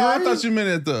gang I thought you meant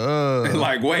at the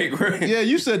like wait, right? Yeah,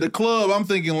 you said the club. I'm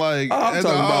thinking like I'm talking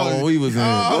about when we was in.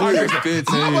 When we was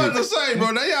 15. I'm about to say,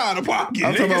 bro, they out of pocket.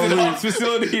 I'm talking about in the when we-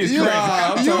 facility is You, crazy.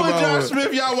 I'm you talking and about Josh when-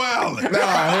 Smith, y'all wildin'. Nah,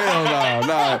 hell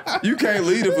nah. You can't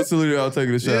leave the facility without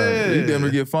taking a shower. Yeah. You never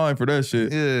get fined for that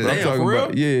shit. Yeah. But I'm Damn, talking for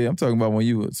about, real? yeah, I'm talking about when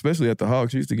you, especially at the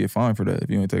Hawks, you used to get fined for that if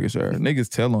you ain't take a shower. Niggas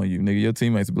tell on you, nigga. Your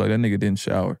teammates be like, that nigga didn't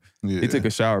shower. Yeah. He took a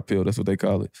shower pill. That's what they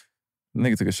call it.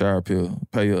 Nigga took a shower pill.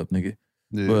 Pay up, nigga.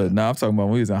 Yeah. But now I'm talking about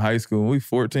when we was in high school. When we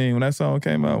 14, when that song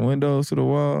came out, Windows to the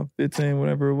Wall, 15,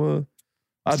 whatever it was.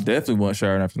 I definitely wasn't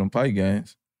showering after them Pike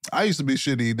games. I used to be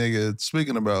shitty, nigga.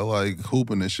 Speaking about like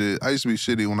hooping and shit, I used to be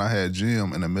shitty when I had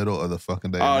gym in the middle of the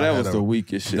fucking day. Oh, And I that had was the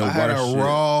weakest shit. I had a worst shit.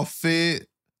 raw fit.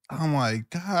 I'm like,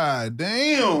 God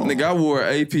damn. Nigga, I wore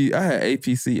AP. I had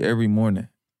APC every morning.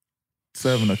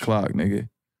 7 o'clock, nigga.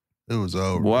 It was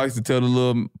over. Boy, I used to tell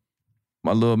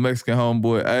my little Mexican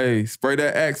homeboy, hey, spray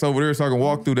that Axe over there so I can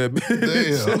walk through that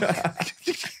bitch.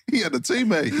 Damn. He had a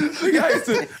teammate. Nigga, I used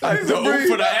to The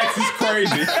for the Axe is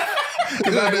crazy.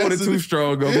 Because I didn't want it too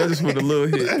strong, though. I just want a little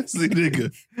hit. That's the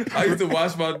nigga. I used to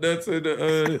wash my nuts in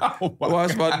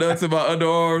wash my nuts in my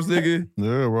underarms, nigga.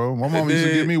 Yeah, bro. My mom used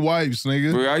to give me wipes,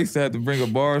 nigga. Bro, I used to have to bring a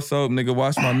bar of soap, nigga,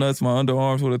 wash my nuts, my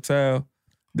underarms with a towel.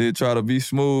 Then try to be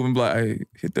smooth and be like, hey,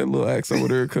 hit that little Axe over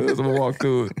there, cuz I'm gonna walk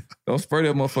through it. Don't spray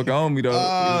that motherfucker on me, though.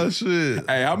 Oh, shit.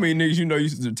 Hey, how many niggas you know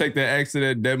used to take that Axe to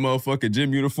that motherfucking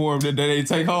gym uniform that they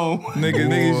take home?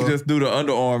 Niggas used to just do the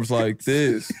underarms like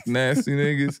this. Nasty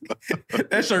niggas.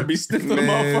 That shirt be stiff to the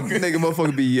Man, motherfucker.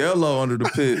 motherfucker be yellow under the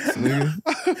pits, nigga.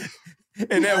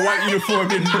 And that white uniform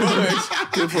didn't budge.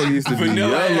 That fucker used to be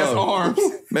Vanilla ass yellow. arms.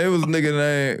 Man, it was a nigga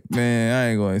name. Man, I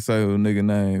ain't gonna say what a nigga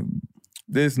name.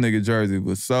 This nigga jersey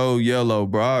was so yellow,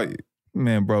 bro.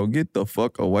 Man, bro, get the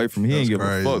fuck away from me. He ain't give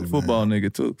crazy, a fuck. man. Football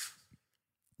nigga, too.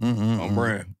 On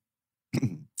brand.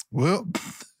 Well,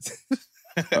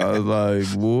 I was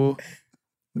like, boy,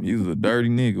 he was a dirty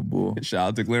nigga, boy. Shout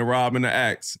out to Glenn Robb and the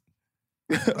Axe.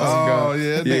 oh,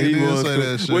 yeah, that nigga did say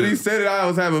that shit. When he said it, I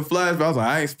was having flashbacks. I was like,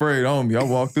 I ain't sprayed on me. I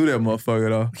walked through that motherfucker,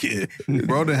 though. Yeah.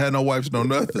 Bro didn't have no wipes, no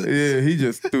nothing. Yeah, he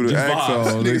just threw the Axe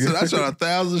on, Nigga said, I nigga. shot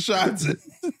 1,000 shots.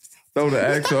 Throw the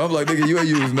Axe on. I'm like, nigga, you ain't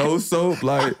use no soap,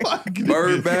 like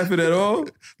bird bathing at all.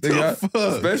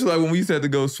 Nigga, especially like when we used to have to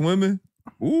go swimming.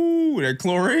 Ooh, that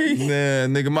chlorine.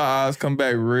 Man, nigga, my eyes come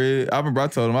back red. I remember I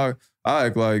told them I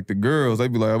act like the girls. They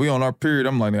be like, we on our period.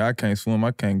 I'm like, nigga, I can't swim.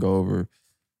 I can't go over.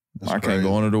 I can't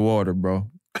go under the water,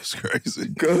 bro. That's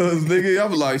crazy. Cause nigga, I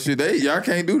was like, shit, y'all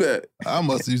can't do that. I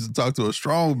must have used to talk to a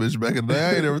strong bitch back in the day.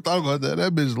 I ain't never thought about that.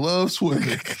 That bitch loves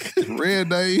swimming. Red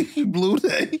day, blue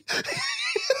day.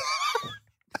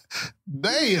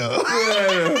 Damn.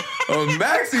 Yeah. A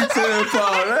maxi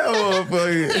tampon, that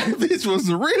motherfucker. That bitch was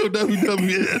the real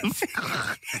WWF.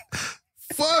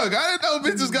 Fuck, I didn't know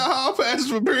bitches got hall passes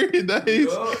for period days.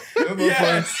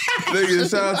 Yes. Nigga,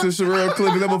 shout out to Sherelle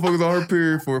Clippy. That motherfucker's on her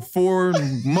period for 4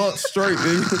 months straight,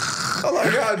 nigga. I'm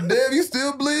like, God damn, you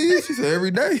still bleed? She said,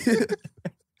 every day.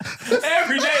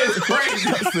 Every day is crazy.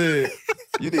 I said,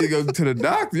 you need to go to the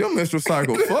doctor. Your menstrual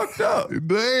cycle fucked up.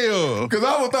 Damn. Because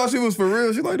I thought she was for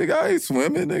real. She like, nigga, I ain't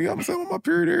swimming, nigga. I'm swimming my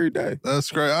period every day.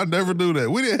 That's great. I never knew that.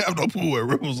 We didn't have no pool at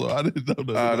Ripples, so I didn't know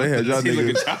that. They had y'all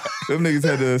niggas. Them niggas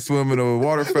had to swim in a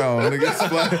water fountain.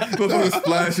 Niggas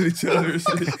splashing each other and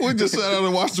shit. We just sat down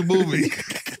and watched the movie.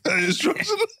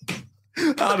 Instruction.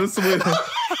 How to swim.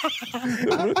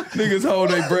 Niggas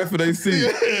hold their breath in they seat. Yeah.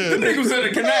 The nigga was in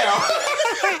the canal.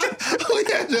 We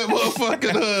had that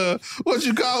motherfucking, what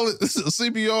you call it?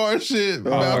 CPR and shit.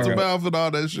 Mouth to mouth and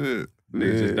all that shit.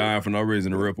 Niggas just dying for no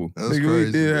reason to ripple. That's Nigga, crazy.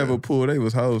 we did have a pool. They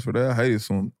was hoes for that. I hated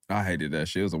swim. I hated that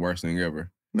shit. It was the worst thing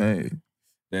ever. Man.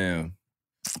 Damn.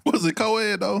 Was it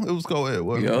co-ed though? It was co-ed,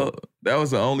 wasn't it? Yo, that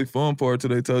was the only fun part till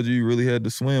they told you really had to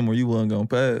swim or you wasn't gonna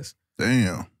pass.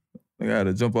 Damn. Nigga, I had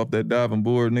to jump off that diving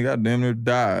board. Nigga, I damn near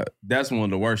died. That's one of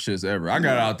the worst shits ever. I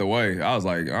got out the way. I was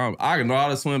like, I know how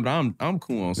to swim, but I'm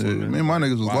cool on swimming. Yeah, me and my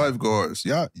niggas was lifeguards.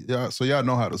 So y'all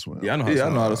know how to swim. Yeah, I know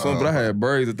how to swim. But I had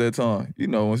braids at that time. You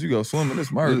know, once you go swimming,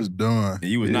 it's murder. It's done. And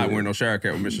you was not wearing no shower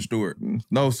cap with Mr. Stewart.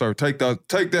 No, sir. Take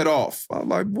that off. I'm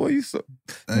like, boy, you so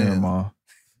Damn. man.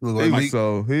 Look like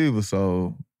He was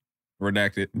so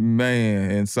redacted. Man,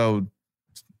 and so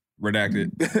redacted.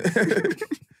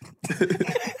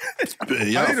 I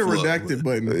need a redacted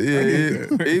button.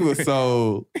 Yeah, he was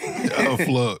so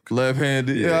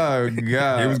left-handed. Yeah. Oh,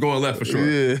 God. He was going left for sure.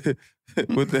 Yeah,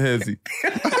 with the hezzy.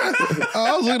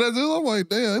 I was looking at this. I'm like,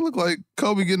 damn, it looked like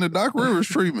Kobe getting the Doc Rivers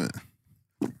treatment.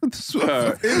 And on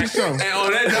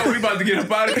that note, we about to get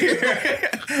up out of here.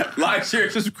 Like, share,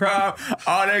 subscribe,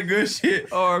 all that good shit.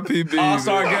 RPB.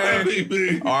 All-Star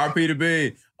game. RP to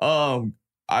B.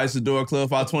 Isadora Club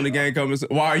 520 game coming.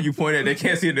 Why are you pointing at? They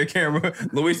can't see the camera.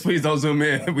 Luis, please don't zoom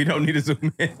in. We don't need to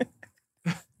zoom in.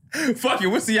 Fuck it.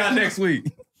 We'll see y'all next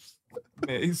week.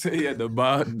 Man, he said he had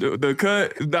the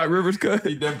cut. Doc Rivers cut.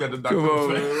 He definitely got the Doc Come on,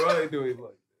 Rivers man. cut. Why he doing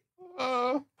like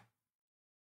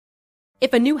that?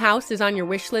 If a new house is on your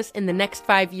wish list in the next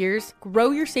 5 years,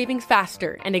 grow your savings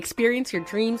faster and experience your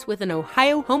dreams with an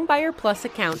Ohio Homebuyer Plus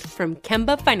account from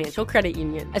Kemba Financial Credit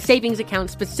Union. A savings account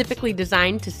specifically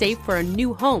designed to save for a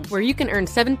new home where you can earn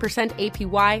 7%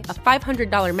 APY, a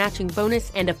 $500 matching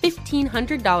bonus, and a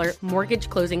 $1,500 mortgage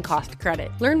closing cost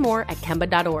credit. Learn more at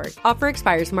Kemba.org. Offer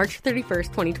expires March 31st,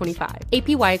 2025.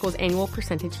 APY equals annual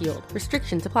percentage yield.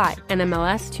 Restrictions apply.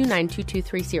 NMLS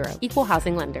 292230. Equal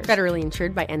housing lender. Federally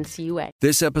insured by NCUA.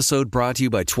 This episode brought to you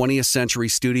by 20th Century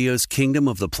Studios' Kingdom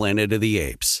of the Planet of the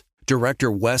Apes.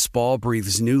 Director Wes Ball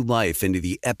breathes new life into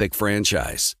the epic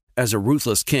franchise. As a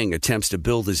ruthless king attempts to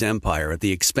build his empire at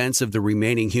the expense of the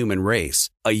remaining human race,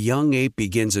 a young ape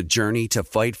begins a journey to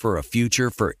fight for a future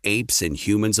for apes and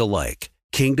humans alike.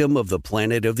 Kingdom of the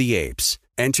Planet of the Apes.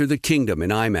 Enter the kingdom in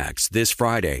IMAX this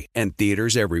Friday and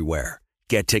theaters everywhere.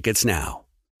 Get tickets now.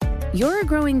 You're a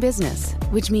growing business,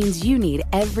 which means you need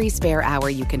every spare hour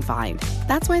you can find.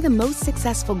 That's why the most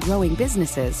successful growing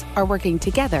businesses are working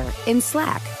together in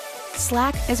Slack.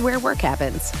 Slack is where work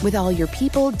happens, with all your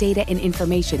people, data, and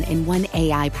information in one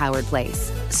AI-powered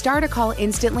place. Start a call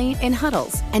instantly in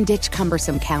huddles and ditch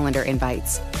cumbersome calendar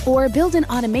invites. Or build an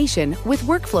automation with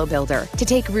Workflow Builder to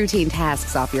take routine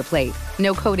tasks off your plate.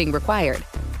 No coding required.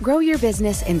 Grow your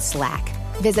business in Slack.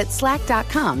 Visit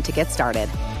slack.com to get started.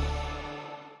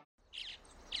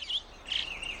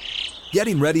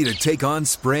 Getting ready to take on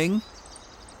spring?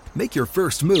 Make your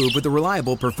first move with the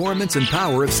reliable performance and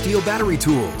power of Steel battery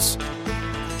tools.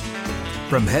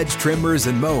 From hedge trimmers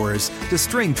and mowers to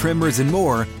string trimmers and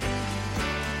more,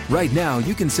 right now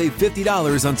you can save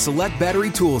 $50 on select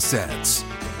battery tool sets.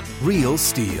 Real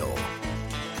Steel.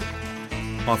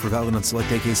 Offer valid on select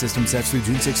AK system sets through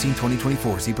June 16,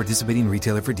 2024. See participating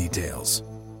retailer for details.